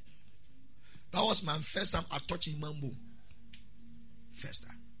 That was my first time I touched his bone. First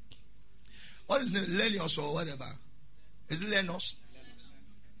time. What is his name? Lenos or whatever. Is it Lenos?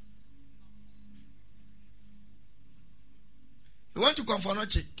 He went to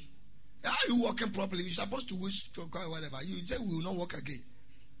Confanoche. Are you walking properly? You're supposed to wish to call whatever. You say we will not walk again.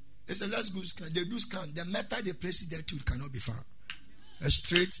 They said, let's go scan. They do scan. The metal they place it there too cannot be found. A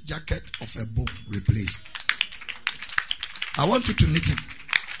straight jacket of a bone replaced. I want you to meet him.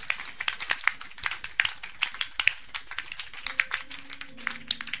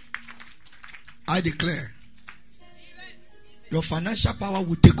 I declare, your financial power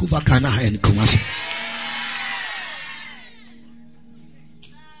will take over Ghana and Kumasi.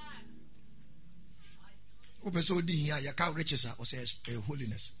 Open so di here, you can't riches or say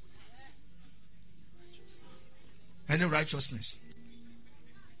holiness. Any righteousness.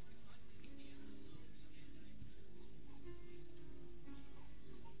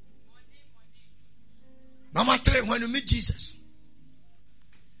 Number 3, when you meet Jesus.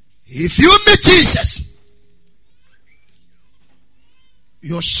 If you meet Jesus,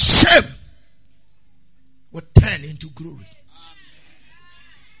 your shame will turn into glory.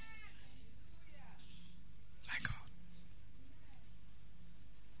 My God.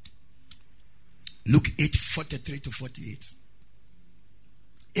 Luke 8:43-48.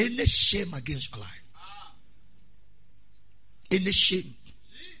 Any shame against your life. Any shame.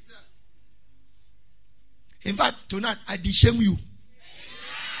 In fact, tonight I de-shame you.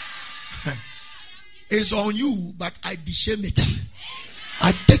 It's on you, but I de-shame it.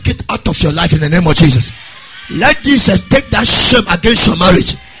 I take it out of your life in the name of Jesus. Let Jesus take that shame against your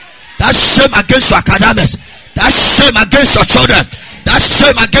marriage, that shame against your academics, that shame against your children, that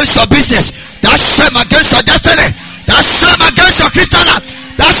shame against your business, that shame against your destiny, that shame against your Christian life,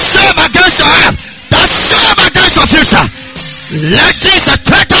 that shame against your health, that shame against your future. Let Jesus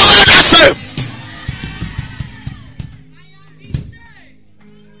take away that shame.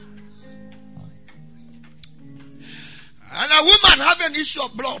 And a woman having an issue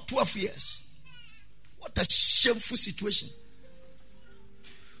of blood 12 years. What a shameful situation.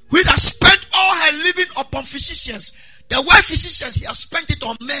 We have spent all her living upon physicians. The word physicians, he has spent it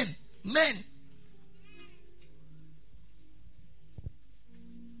on men. Men.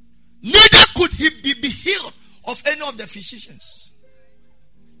 Neither could he be healed of any of the physicians.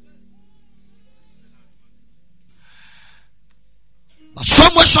 But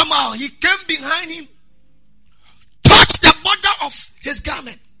somehow, he came behind him, touched the border of his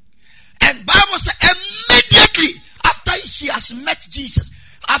garment, and Bible says immediately after she has met Jesus,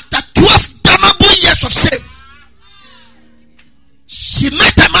 after 12 damnable years of shame, she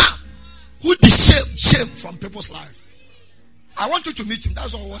met a man who did shame from people's life. I want you to meet him.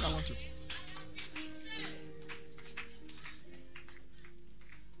 That's all what I want you to.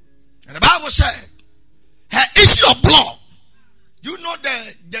 And the Bible said her issue of blood. You know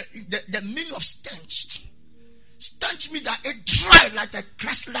the meaning of stench. Stench means that it dried like a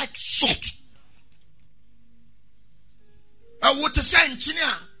crust-like salt. I want to say in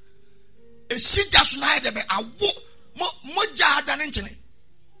China, a city as now the be a moja than in China.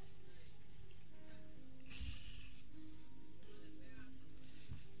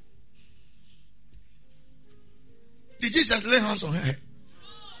 Jesus lay hands on her head?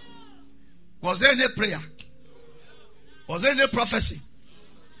 Was there any prayer? Was there any prophecy?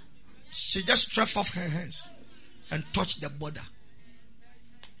 She just stretched off her hands and touched the border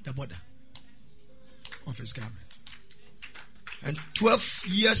of his garment. And 12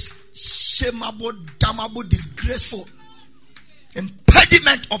 years, shameable, damnable, disgraceful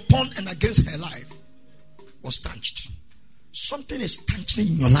impediment upon and against her life was stanched. Something is stanching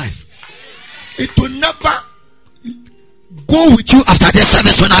in your life. It will never go with you after this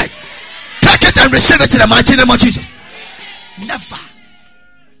service tonight. Take it and receive it in the mighty name of Jesus. Never.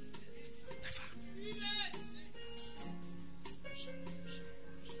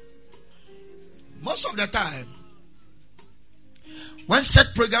 Most of the time, when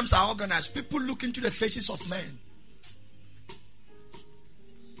set programs are organized, people look into the faces of men.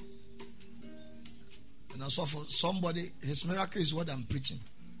 And also for somebody, his miracle is what I'm preaching.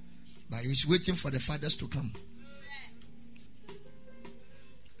 But he's waiting for the fathers to come.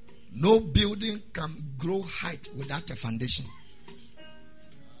 No building can grow height without a foundation.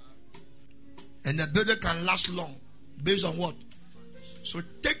 And the building can last long based on what? So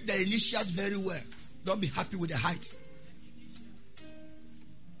take the initials very well. Don't be happy with the height.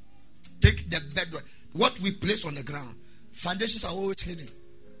 Take the bedrock. What we place on the ground. Foundations are always hidden.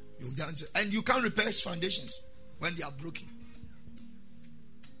 And you can't repair foundations when they are broken.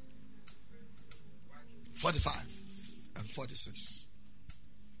 45 and 46.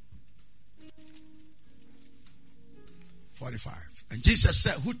 45. And Jesus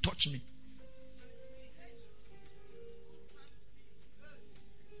said, who touched me?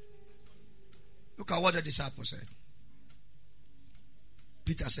 Look at what the disciples said.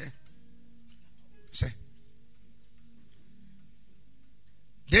 Peter said,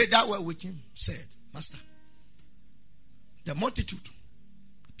 they that were with him said, Master, the multitude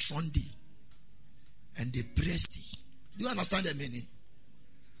thronged thee and they praised thee. Do you understand the meaning?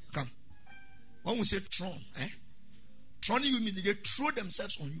 Come. When we say throng, throng, you mean they throw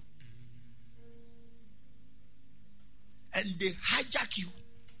themselves on you. And they hijack you.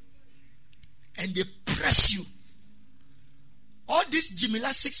 And they press you. All these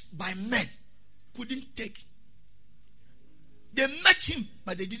gymnastics by men couldn't take. They met him,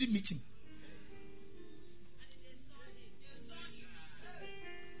 but they didn't meet him.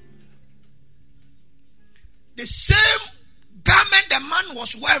 The same garment the man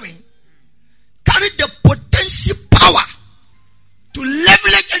was wearing carried the potential power to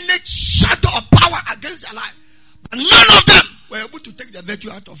leverage any shadow of power against their life. But none of them were able to take the virtue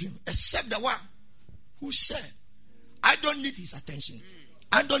out of him, except the one who said, I don't need his attention.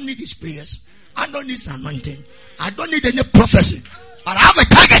 I don't need his prayers. I don't need his anointing. I don't need any prophecy. But I have a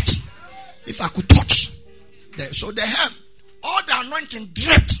target. If I could touch. So the hem, all the anointing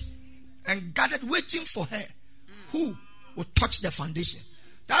dripped and gathered waiting for her. Who would touch the foundation.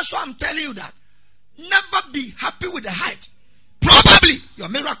 That's why I'm telling you that. Never be happy with the height. Probably your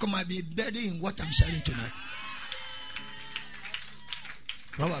miracle might be buried in what I'm sharing tonight.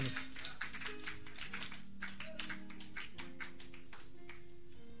 Probably.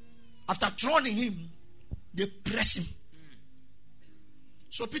 After throwing him, they press him.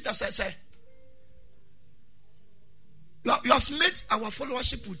 So Peter said, you have made our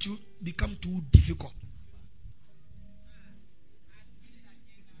followership with you become too difficult.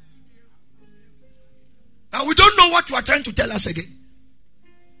 Now we don't know what you are trying to tell us again.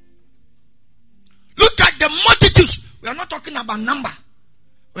 Look at the multitudes. We are not talking about number.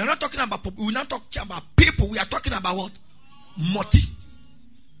 We are not talking about people. We are not talking about people. We are talking about what? Multi.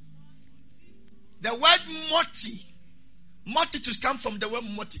 The word multitudes come from the word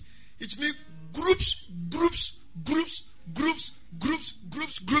multi. It means groups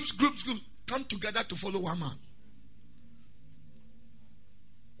come together to follow one man.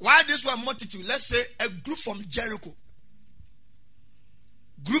 Why this one multitude? Let's say a group from Jericho,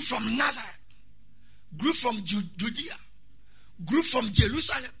 group from Nazareth, group from Judea, group from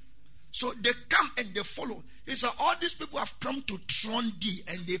Jerusalem. So they come and they follow. He said, all these people have come to throne thee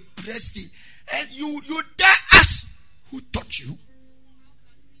and they press thee. And you dare ask, who taught you?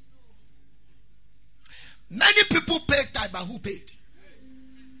 Many people paid tithe, but who paid?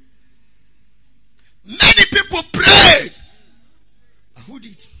 Many people prayed, but who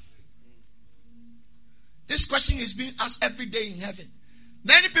did? This question is being asked every day in heaven.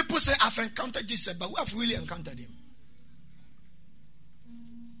 Many people say, I've encountered Jesus, but we have really encountered him.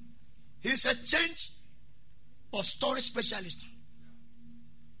 He's a change of story specialist.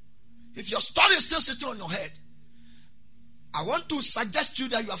 If your story is still sitting on your head, I want to suggest to you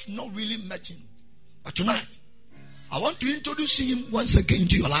that you have not really met him. But tonight, I want to introduce him once again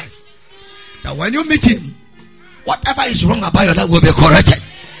into your life. That when you meet him, Whatever is wrong about your life will be corrected.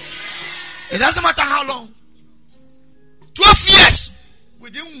 It doesn't matter how long. 12 years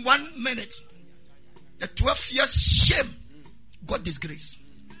within 1 minute. The 12 years shame got disgrace.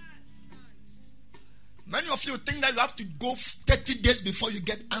 Many of you think that you have to go 30 days before you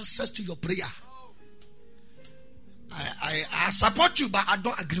get answers to your prayer. I support you, but I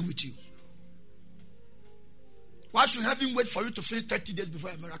don't agree with you. Why should heaven wait for you to finish 30 days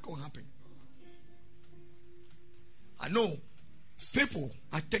before a miracle will happen? I know people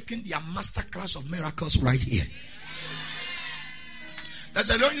are taking their master class of miracles right here. There's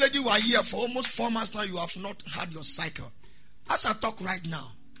a young lady who are here for almost 4 months now. You have not had your cycle. As I talk right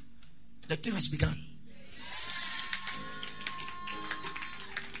now, the thing has begun.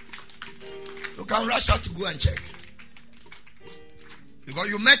 You can rush out to go and check. Because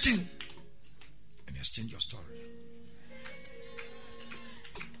you met him and he has changed your story.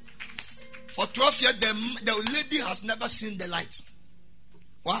 For 12 years, the lady has never seen the light.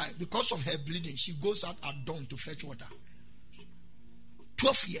 Why? Because of her bleeding. She goes out at dawn to fetch water.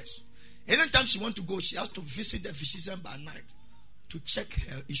 12 years. Anytime she wants to go, she has to visit the physician by night to check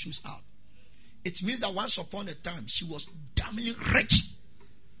her issues out. It means that once upon a time, she was damnably rich.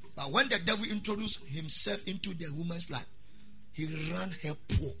 But when the devil introduced himself into the woman's life, he ran her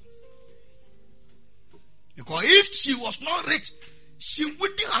poor. Because if she was not rich, she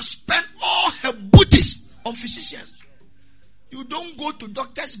wouldn't have spent all her booties on physicians. You don't go to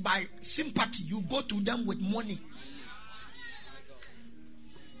doctors by sympathy. You go to them with money.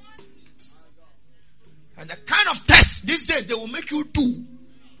 And the kind of tests these days they will make you do.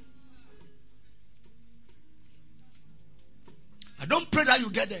 I don't pray that you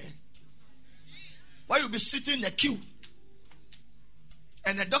get there. Why you'll be sitting in the queue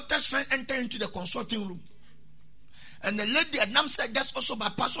and the doctor's friend enter into the consulting room. And the lady at Namsa just also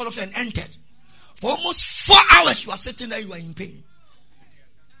bypassed all of you and entered. For almost 4 hours you are sitting there, you are in pain.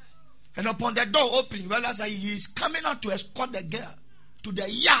 And upon the door opening, you realize that he is coming out to escort the girl to the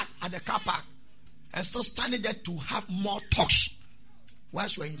yard at the car park. And still standing there to have more talks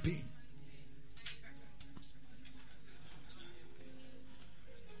whilst you are in pain.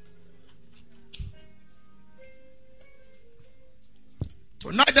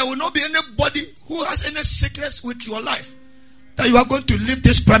 Tonight there will not be anybody who has any sickness with your life that you are going to leave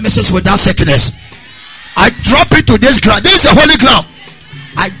this premises without sickness. I drop it to this ground. This is the holy ground.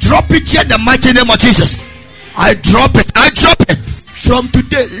 I drop it here in the mighty name of Jesus. I drop it. I drop it. From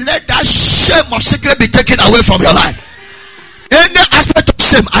today, let that shame of sickness be taken away from your life. Any aspect of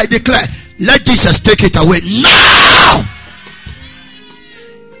shame, I declare, let Jesus take it away now.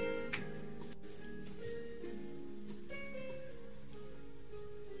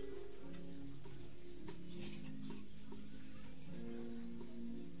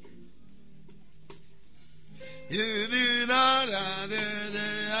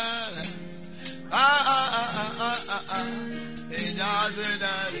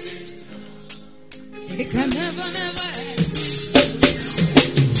 It can never exist.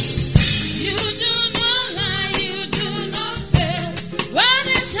 You do not lie, you do not fail. What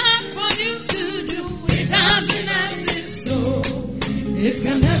is hard for you to do, it doesn't exist. Oh, it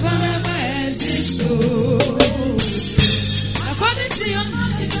can never exist. Oh, according to your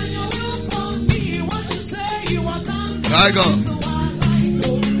knowledge and your will for me, what you say you are done. I go.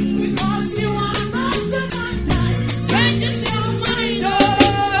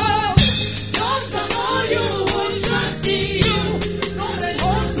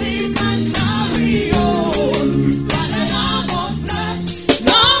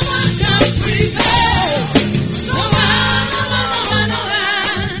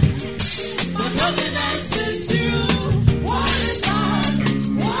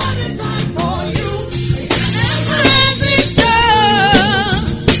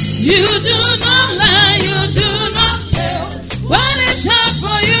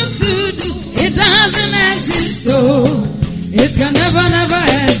 It can never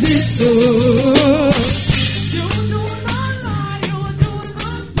exist. Oh, you do not lie, you do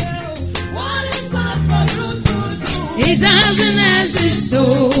not fail. What is hard for you to do? It doesn't exist.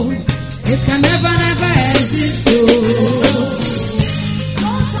 Oh, it can never exist. Oh.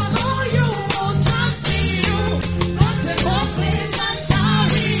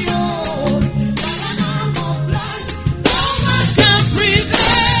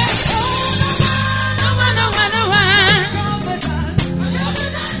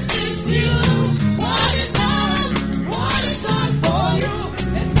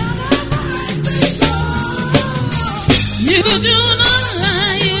 You do not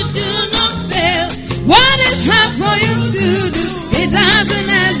lie, you do not fail.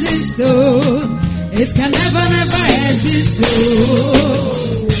 It can never, never exist.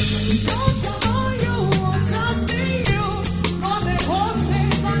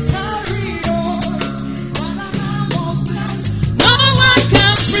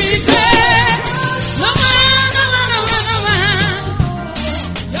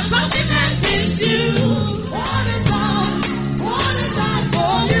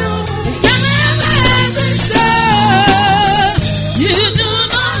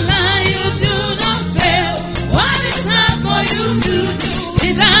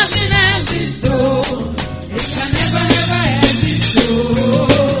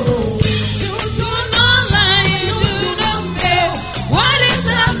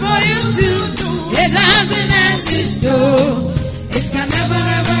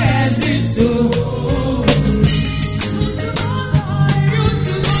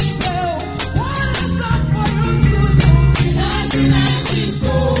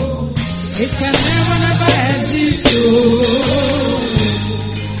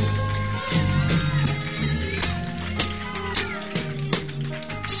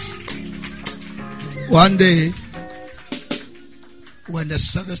 One day, when the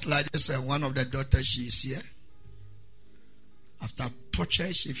service lady said one of the daughters, she is here, after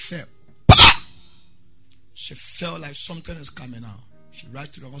torture, she fell. Bah! She felt like something is coming out. She ran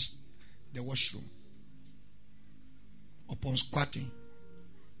to the washroom. Upon squatting,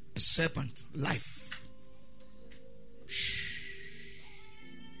 a serpent, life.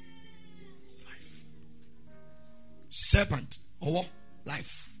 Life. Serpent, or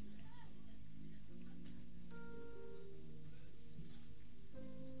life.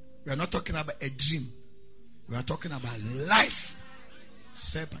 We are not talking about a dream. We are talking about life.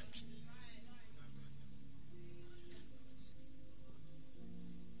 Serpent.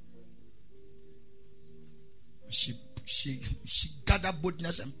 She gathered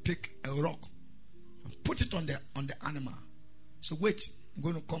boldness and picked a rock and put it on the animal. So wait, I'm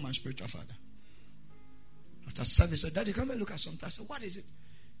going to call my spiritual father. After service, I said, Daddy, come and look at something. I said, what is it?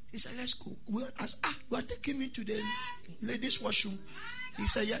 He said, let's go. You are taking me to the ladies' washroom. He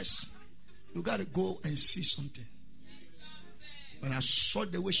said, yes. You got to go and see something. When I saw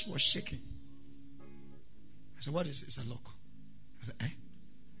the way she was shaking, I said, what is it? It's a lock. I said,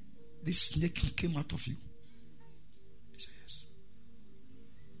 this snake came out of you. He said, yes.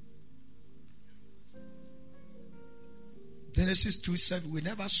 Genesis 2:7, we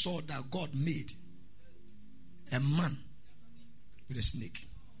never saw that God made a man with a snake.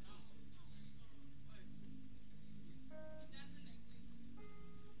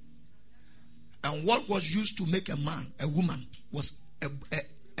 And what was used to make a man, a woman, was a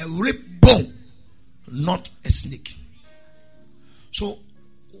rib bone, not a snake. So,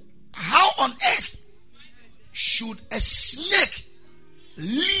 how on earth should a snake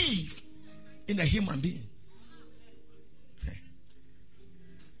live in a human being?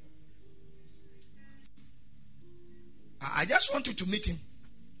 I just want you to meet him.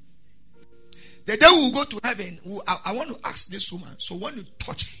 The day we will go to heaven, I want to ask this woman. So when you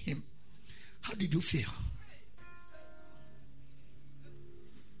touch him, how did you feel?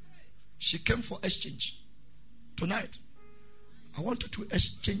 She came for exchange. Tonight, I want you to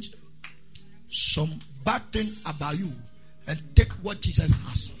exchange some bad thing about you and take what Jesus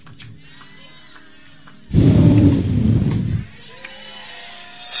has for you.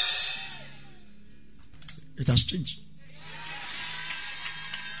 It has changed.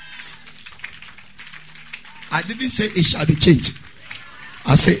 I didn't say it shall be changed.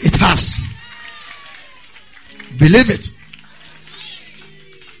 I say it has. Believe it.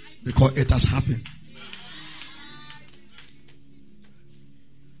 Because it has happened.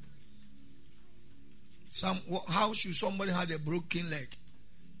 How should somebody had a broken leg?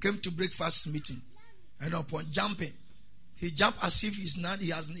 Came to breakfast meeting. And upon jumping, he jumped as if his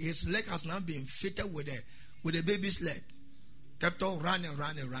leg has now been fitted with a baby's leg. Kept on running.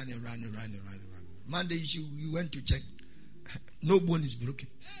 Monday you went to check. No bone is broken.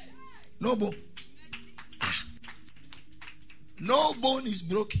 No bone. No bone is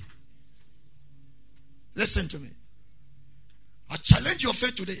broken. Listen to me. I challenge your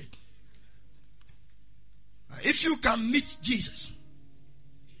faith today. If you can meet Jesus,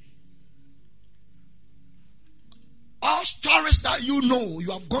 all stories that you know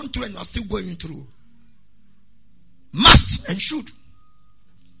you have gone through and are still going through must and should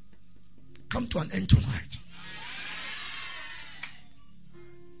come to an end tonight.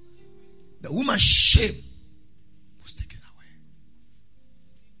 The woman's shame was taken away.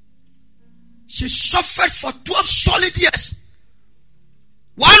 She suffered for 12 solid years.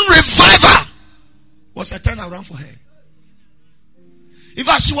 One revival was a turnaround for her. In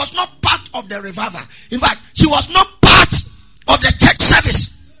fact, she was not part of the revival. In fact, she was not part of the church service.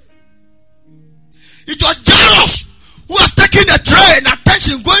 It was Jairus who was taking a tray and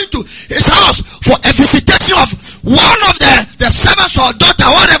attention, going to his house for a visitation of one of the servants or daughter,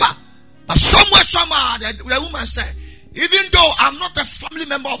 whatever. But somehow, the woman said, even though I'm not a family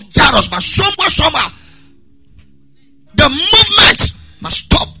member of Jairus, but somehow, the movement must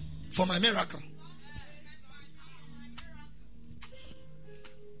stop for my miracle.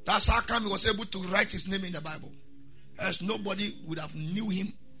 That's how come he was able to write his name in the Bible. As nobody would have knew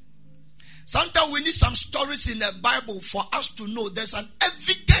him. Sometimes we need some stories in the Bible for us to know there's an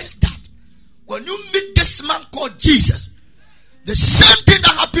evidence that when you meet this man called Jesus, the same thing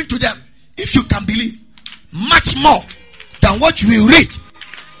that happened to them, if you can believe, much more than what we read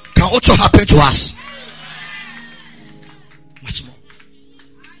can also happen to us. Much more.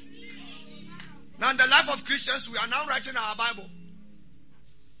 Now in the life of Christians, we are now writing our Bible.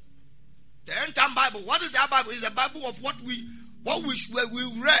 The end time Bible. What is that Bible? It's the Bible of what we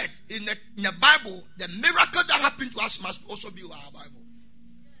read in the Bible. The miracle that happened to us must also be our Bible.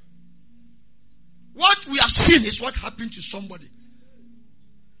 What we have seen is what happened to somebody.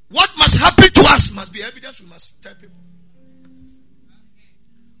 What must happen to us must be evidence we must tell people.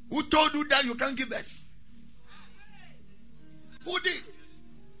 Who told you that you can't give birth? Who did?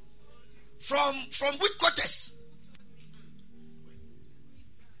 From which quarters?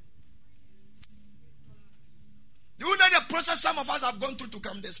 Do you know the process some of us have gone through to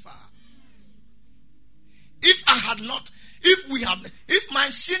come this far? If my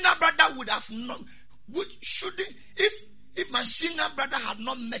senior brother would have not, if my senior brother had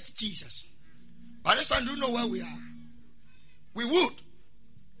not met Jesus, by this time, do you know where we are? We would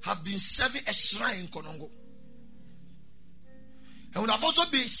have been serving a shrine in Konongo. And would have also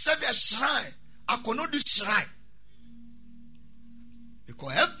been serving a shrine, a Konodi shrine.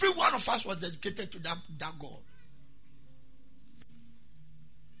 Because every one of us was dedicated to that God.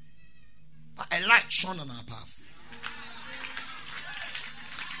 A light shone on our path.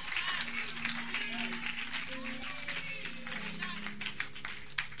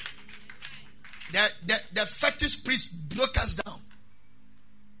 The fetish priest broke us down.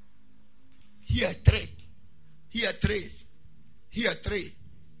 Here 3. Here 3. Here 3.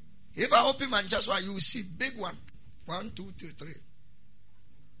 If I open Manchester, you will see big one. 1, 2, 3, 3.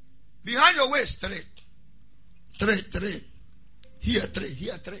 Behind your waist, 3. 3. Here 3.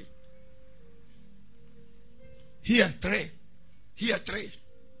 Here 3. Here 3. Here 3.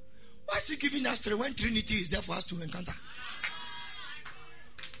 Why is he giving us 3 when Trinity is there for us to encounter?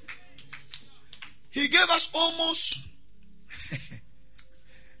 He gave us almost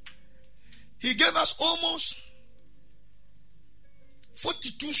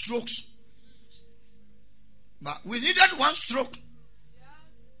 42 strokes. But we needed 1 stroke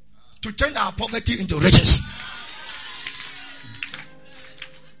to turn our poverty into riches.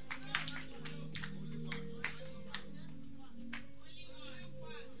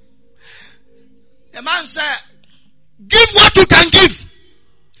 The man said, give what you can give.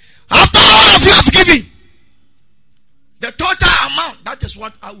 After all of you have given, the total amount, that is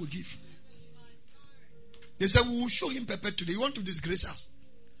what I will give. They said, we will show him pepper today. You want to disgrace us?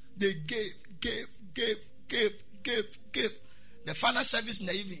 They gave. The final service in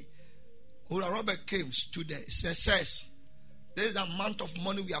the evening, Ola Robert came, stood there. He says, there is the amount of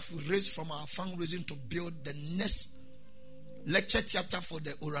money we have raised from our fundraising to build the next lecture theater for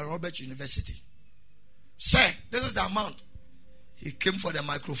the Ola Robert University. Sir, this is the amount. He came for the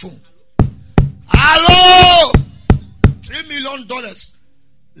microphone. Hello! $3 million.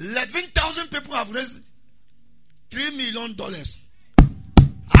 11,000 people have raised $3 million.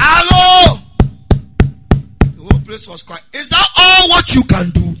 Hello! The whole place was quiet. Is that all what you can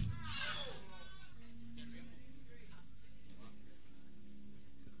do?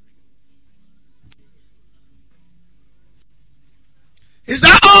 Is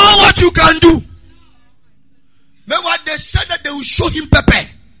that all what you can do? Remember, they said that they will show him pepper.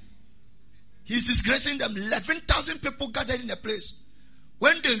 He's disgracing them. 11,000 people gathered in a place.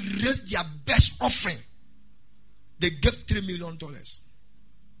 When they raised their best offering, they gave $3 million.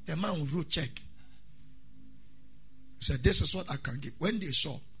 The man wrote check. He said, this is what I can give. When they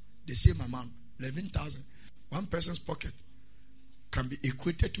saw, they say, my man, 11,000. One person's pocket can be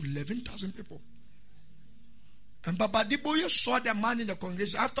equated to 11,000 people. And Baba Diboye saw the man in the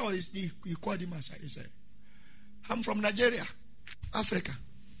congregation. After all, he called him aside. He said, I'm from Nigeria, Africa.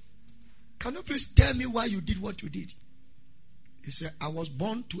 Can you please tell me why you did what you did? He said, I was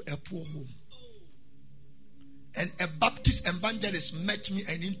born to a poor home. And a Baptist evangelist met me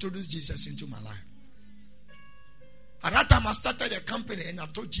and introduced Jesus into my life. At that time, I started a company and I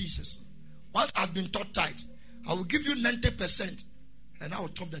told Jesus, Once I've been taught tithe, I will give you 90% and I will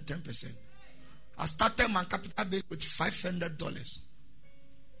top the 10%. I started my capital base with $500.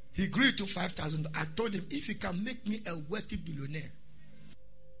 He grew to 5,000. I told him, if he can make me a wealthy billionaire,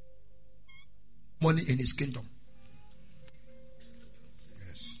 money in his kingdom.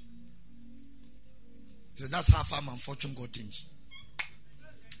 Yes. He said, that's how far my fortune got changed.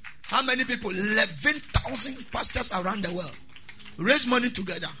 How many people? 11,000 pastors around the world raise money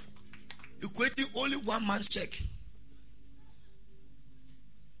together, equating only one man's check.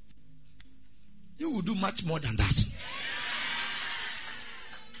 You will do much more than that.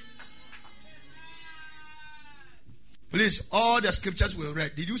 Please, all the scriptures we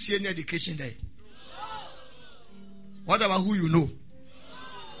read, did you see any education there? What about who you know?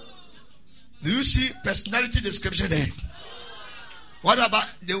 Do you see personality description there? What about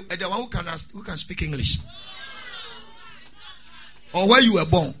the one who can speak English? Or where you were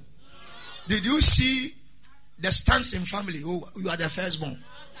born? Did you see the stance in family? Oh, you are the firstborn.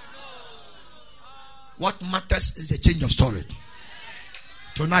 What matters is the change of story.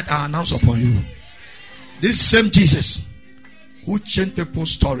 Tonight I announce upon you, this same Jesus who changed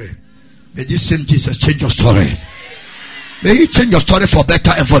people's story, may this same Jesus change your story. May he change your story for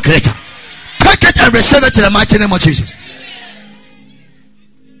better and for greater. Take it and receive it in the mighty name of Jesus.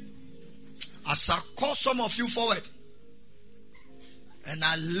 As I call some of you forward and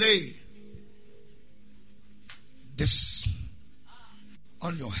I lay this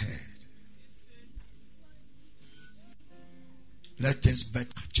on your head, let things better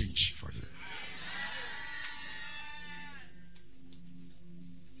change for you.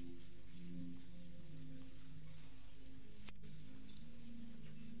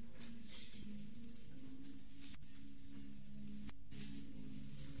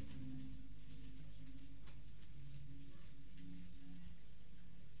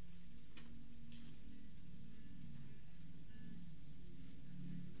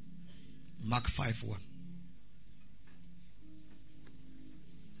 Mark 5:1.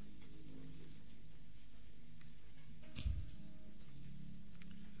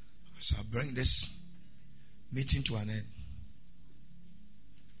 So I bring this meeting to an end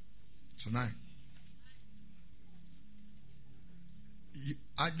tonight.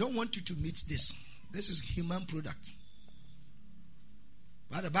 I don't want you to meet this. This is human product.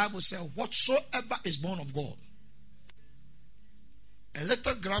 But the Bible says, whatsoever is born of God. A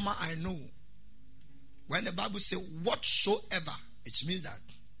little grammar I know. When the Bible says whatsoever, it means that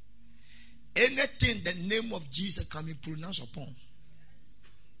anything the name of Jesus can be pronounced upon,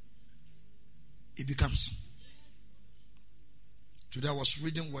 it becomes. Today I was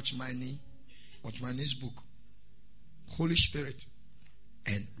reading Watchmane's book, Holy Spirit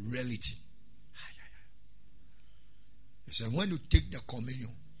and Reality. He said, when you take the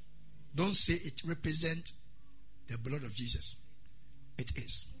communion, don't say it represents the blood of Jesus. It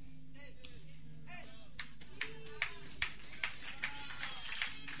is.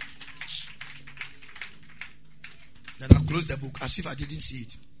 Then I close the book as if I didn't see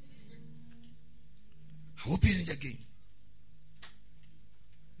it. I open it again.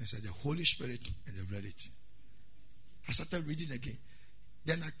 I said, the Holy Spirit and the reality. I started reading again.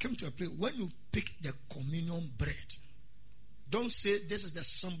 Then I came to a place, when you pick the communion bread, don't say this is the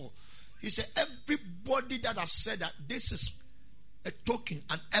symbol. He said, everybody that have said that this is a token,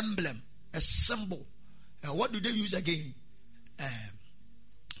 an emblem, a symbol. What do they use again?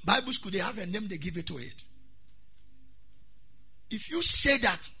 Bible school, they have a name, they give it to it. If you say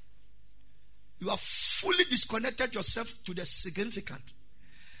that, you have fully disconnected yourself to the significant.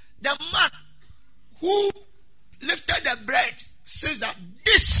 The man who lifted the bread says that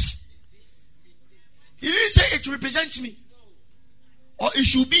this, he didn't say it represents me, or it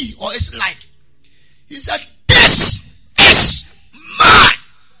should be, or it's like. He said, this is mine.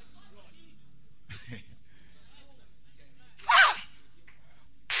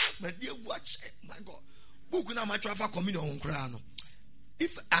 My dear, watch, my God.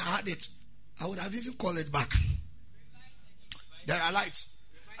 If I had it, I would have even called it back. There are lights.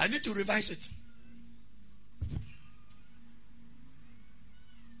 I need to revise it.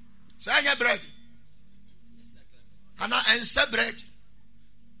 Say bread. Ana ense bread.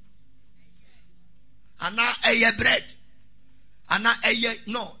 Ana eye bread. Ana eye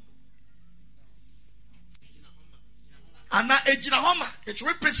no. Ana ejinahoma. It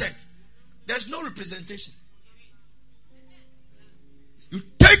represents. There's no representation. You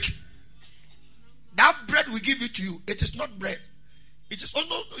take that bread we give it to you. It is not bread. It is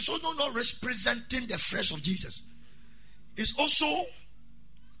also not representing the flesh of Jesus. It's also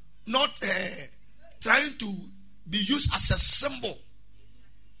not trying to be used as a symbol.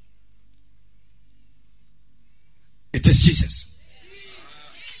 is Jesus.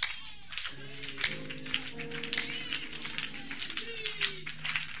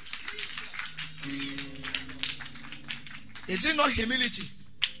 Is it not humility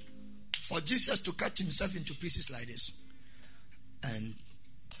for Jesus to cut himself into pieces like this? And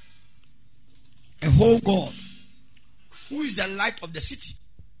a whole God, who is the light of the city,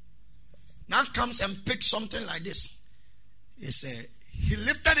 now comes and picks something like this. He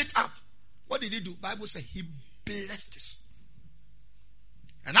lifted it up. What did he do? Bible says he blessed it.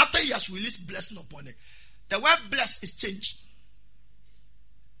 And after he has released blessing upon it, the word bless is change.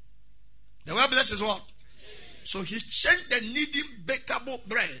 The word bless is what? So he changed the kneading bakeable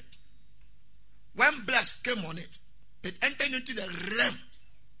bread. When bless came on it, it entered into the realm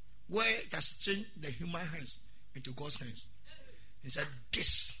where it has changed the human hands into God's hands. He said,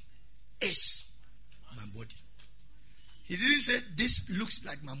 this is my body. He didn't say this looks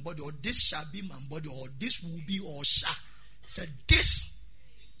like my body, or this shall be my body, or this will be, or shall. He said, this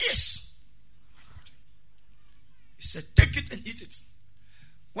is my body. He said, take it and eat it.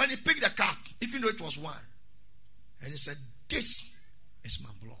 When he picked the cup, even though it was wine, and he said, this is my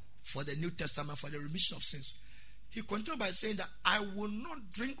blood for the New Testament, for the remission of sins. He continued by saying that I will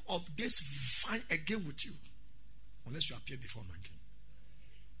not drink of this wine again with you unless you appear before my king.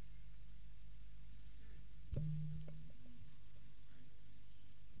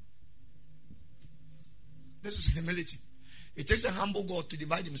 This is humility. It takes a humble God to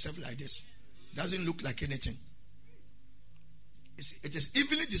divide himself like this. Doesn't look like anything. It is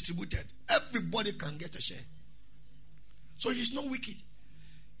evenly distributed. Everybody can get a share. So he's not wicked.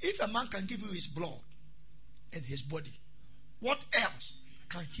 If a man can give you his blood and his body, what else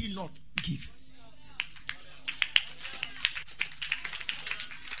can he not give?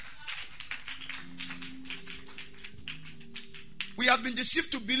 We have been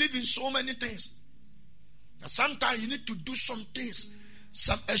deceived to believe in so many things. Sometimes you need to do some things,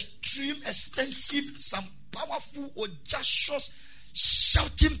 some extreme, extensive, some powerful, or just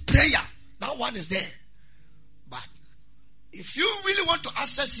shouting prayer. That one is there. But if you really want to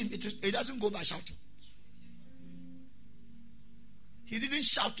access him, it doesn't go by shouting. He didn't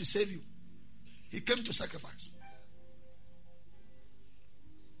shout to save you. He came to sacrifice.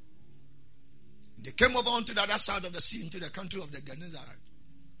 They came over onto the other side of the sea, into the country of the Gennesaret.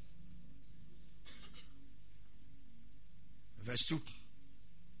 Verse 2.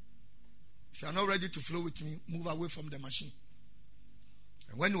 If you are not ready to flow with me, move away from the machine.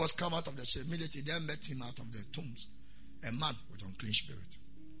 And when he was come out of the ship, immediately there met him out of the tombs a man with unclean spirit,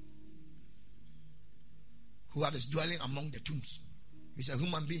 who had his dwelling among the tombs. He's a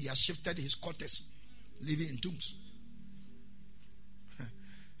human being. He has shifted his quarters, living in tombs.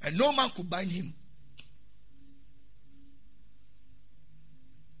 And no man could bind him.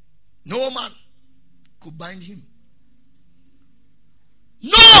 No man could bind him.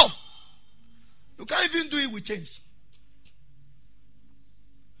 No! You can't even do it with chains.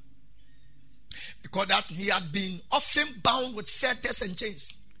 Because that he had been often bound with fetters and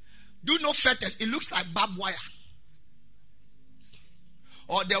chains. Do you know fetters? It looks like barbed wire.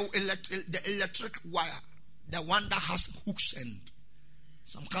 Or the electric wire. The one that has hooks and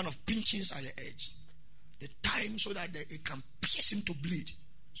some kind of pinchings at the edge. The time so that it can pierce him to bleed.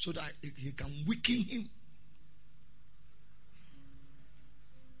 So that he can weaken him.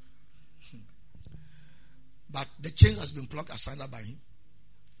 But the chains has been plucked asunder by him.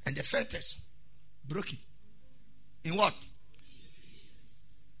 And the fetters broken. In what?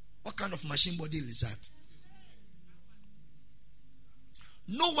 What kind of machine body is that?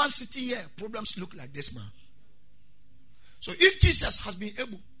 No one sitting here, problems look like this man. So if Jesus has been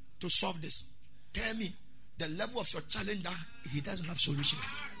able to solve this, tell me the level of your challenge that he doesn't have solution.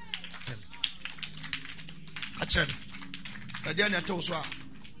 Tell me. I tell you. But then I told you,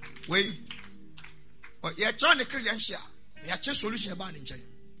 wait. You're trying to credential. You're trying solution about it.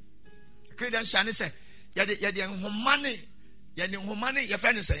 Credential is say, you're the money. You're the money. Your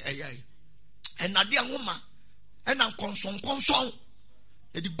friend is saying, and Nadia woman, and I'm consum.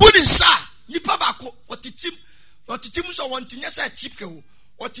 The good is sir. Nipa bako. What the team so want to say tipke.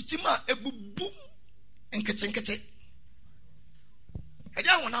 What the team a boom and kete. I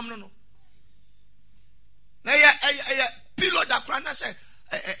don't want to know. Now, pillow that crown. I say,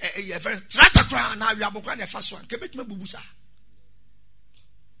 try to crown now. You have a crown the first one. Kebet me bubusa.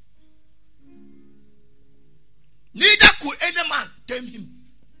 Neither could any man tame him.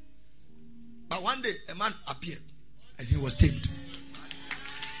 But one day a man appeared and he was tamed.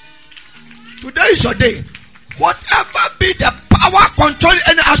 Today is your day. Whatever be the power controlling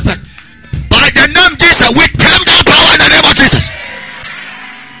any aspect, by the name Jesus, we tame that power in the name of Jesus.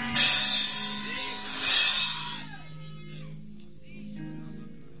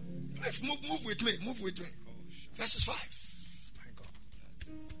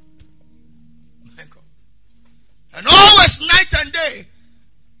 and day.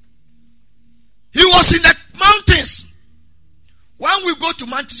 He was in the mountains. When we go to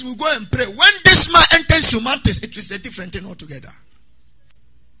mountains, we go and pray. When this man enters to mountains, it is a different thing altogether.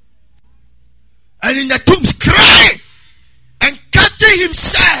 And in the tombs, crying and cutting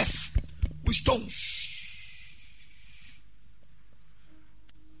himself with stones.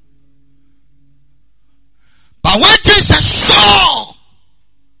 But when Jesus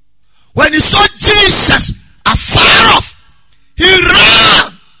when he saw Jesus afar off, he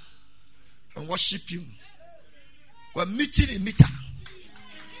ran and worshiped him. We're meeting in meter.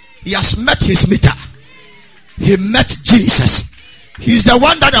 He has met his meter. He met Jesus. He's the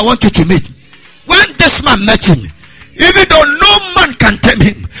one that I want you to meet. When this man met him, even though no man can tame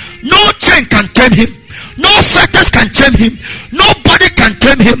him, no chain can tame him, no fetters can tame him, nobody can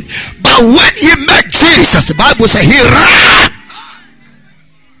tame him. But when he met Jesus, the Bible says he ran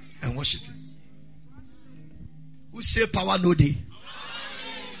and worshiped him. Who say power no day?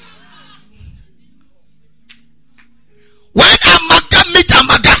 When Amaga meet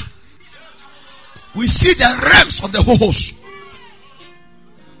Amaga, we see the realms of the whole host.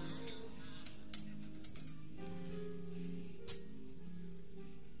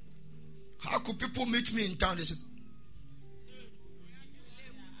 How could people meet me in town? They said,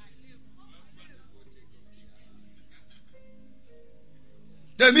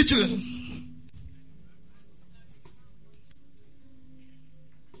 they meet you.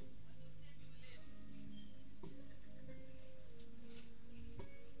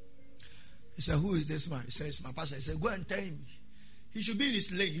 He said, who is this man? He says, my pastor. He said, go and tell him. He should be in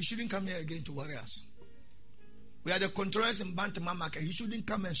his lane. He shouldn't come here again to worry us. We are the controllers in Bantama market. He shouldn't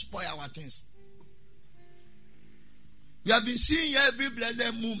come and spoil our things. We have been seeing every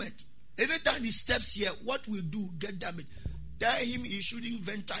blessed moment. Anytime he steps here, what we do, get damaged. Tell him he shouldn't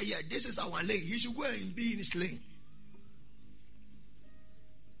venture here. This is our lane. He should go and be in his lane.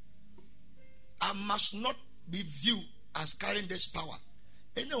 I must not be viewed as carrying this power.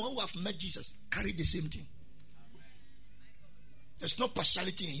 Anyone who have met Jesus carry the same thing. There's no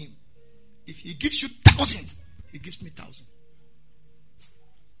partiality in him. If he gives you 1,000, he gives me 1,000.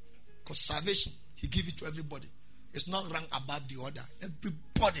 Because salvation, he gives it to everybody. It's not rank above the other.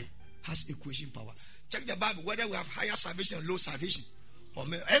 Everybody has equation power. Check the Bible, whether we have higher salvation or low salvation. Or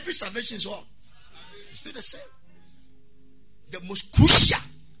every salvation is all. It's still the same. The most crucial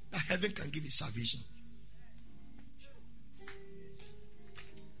that heaven can give is salvation.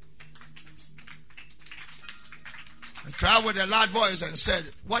 And cried with a loud voice and said,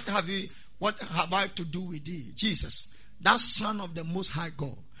 what have I to do with thee, Jesus, thou Son of the Most High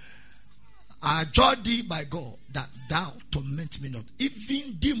God? I adjure thee by God that thou torment me not.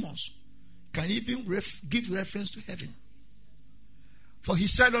 Even demons can even give reference to heaven. For he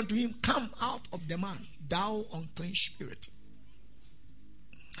said unto him, come out of the man, thou unclean spirit.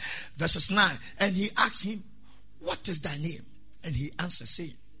 Verses 9. And he asked him, what is thy name? And he answered,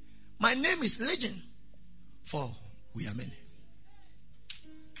 saying, my name is Legion, for we are many.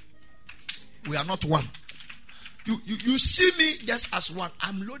 We are not one. You see me just as one.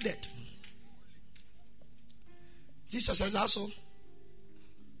 I'm loaded. Jesus says also,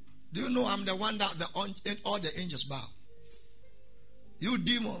 do you know I'm the one that all the angels bow? You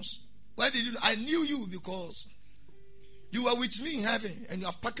demons, why did you? I knew you because you were with me in heaven and you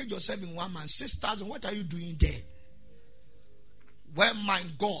have packaged yourself in one man. 6,000, what are you doing there? When my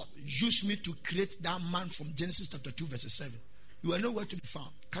God used me to create that man from Genesis chapter 2 verse 7, you are nowhere to be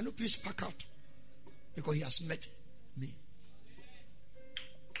found. Can you please pack out? Because he has met me.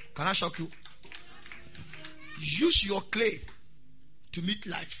 Can I shock you? Use your clay to meet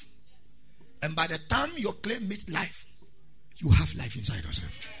life. And by the time your clay meets life, you have life inside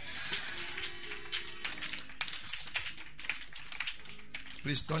yourself.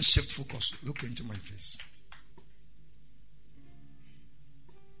 Please don't shift focus. Look into my face.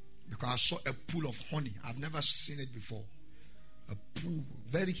 Because I saw a pool of honey. I've never seen it before. A pool,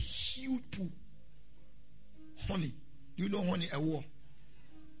 very huge pool. Honey. Do you know honey? A war.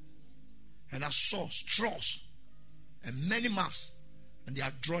 And I saw straws and many mouths. And they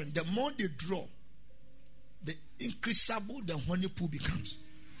are drawing. The more they draw, the increasable the honey pool becomes.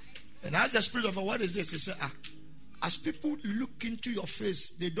 And as the spirit of God, what is this? He said, as people look into your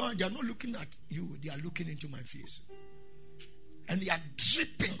face, they are not looking at you, they are looking into my face. And they are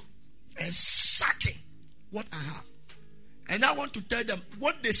dripping and sucking what I have. And I want to tell them,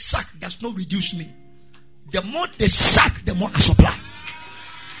 what they suck does not reduce me. The more they suck, the more I supply.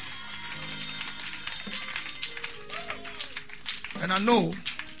 And I know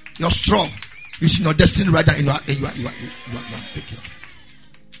your straw is in your destiny rather in your picking.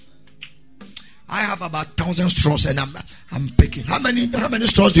 I have about 1,000 straws and I'm picking. How many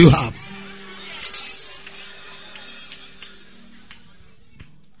straws do you have?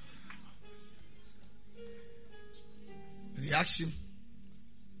 And he asked him,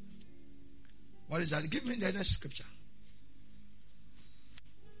 what is that? Give me the next scripture.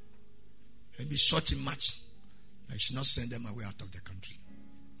 And be short in much. I should not send them away out of the country.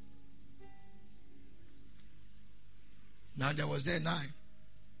 Now there was there night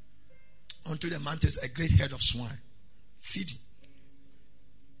unto the mountains a great herd of swine feeding.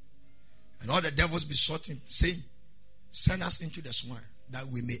 And all the devils besought him, saying, send us into the swine, that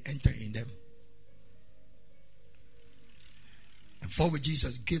we may enter in them. And forthwith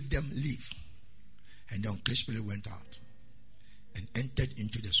Jesus gave them leave. And the unclean spirit went out and entered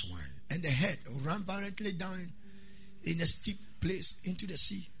into the swine. And the herd ran violently down in a steep place into the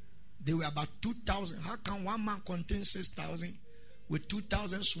sea. They were about 2,000. How can one man contain 6,000 with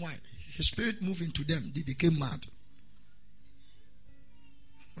 2,000 swine? His spirit moved into them. They became mad.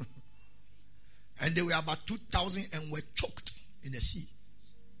 And they were about 2,000 and were choked in the sea.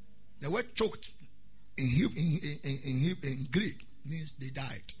 They were choked in Greek means they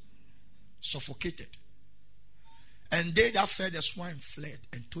died, suffocated. And they that fed the swine fled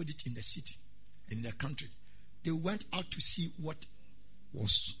and told it in the city, in the country. They went out to see what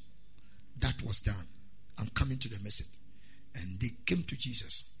was done. I'm coming to the message. And they came to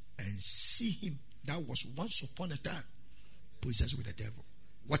Jesus and see him that was once upon a time possessed with the devil.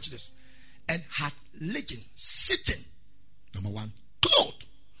 Watch this. And had legion sitting, number 1, clothed,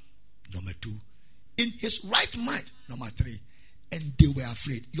 number 2, in his right mind, number 3, and they were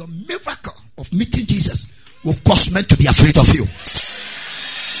afraid. Your miracle of meeting Jesus will cause men to be afraid of you.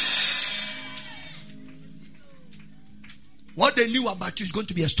 What they knew about you is going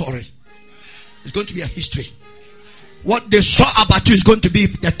to be a story. It's going to be a history. What they saw about you is going to be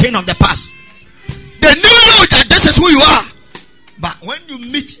the thing of the past. They knew that this is who you are. But when you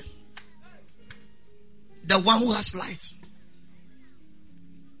meet the one who has light,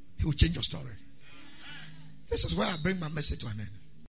 he will change your story. This is where I bring my message to an end.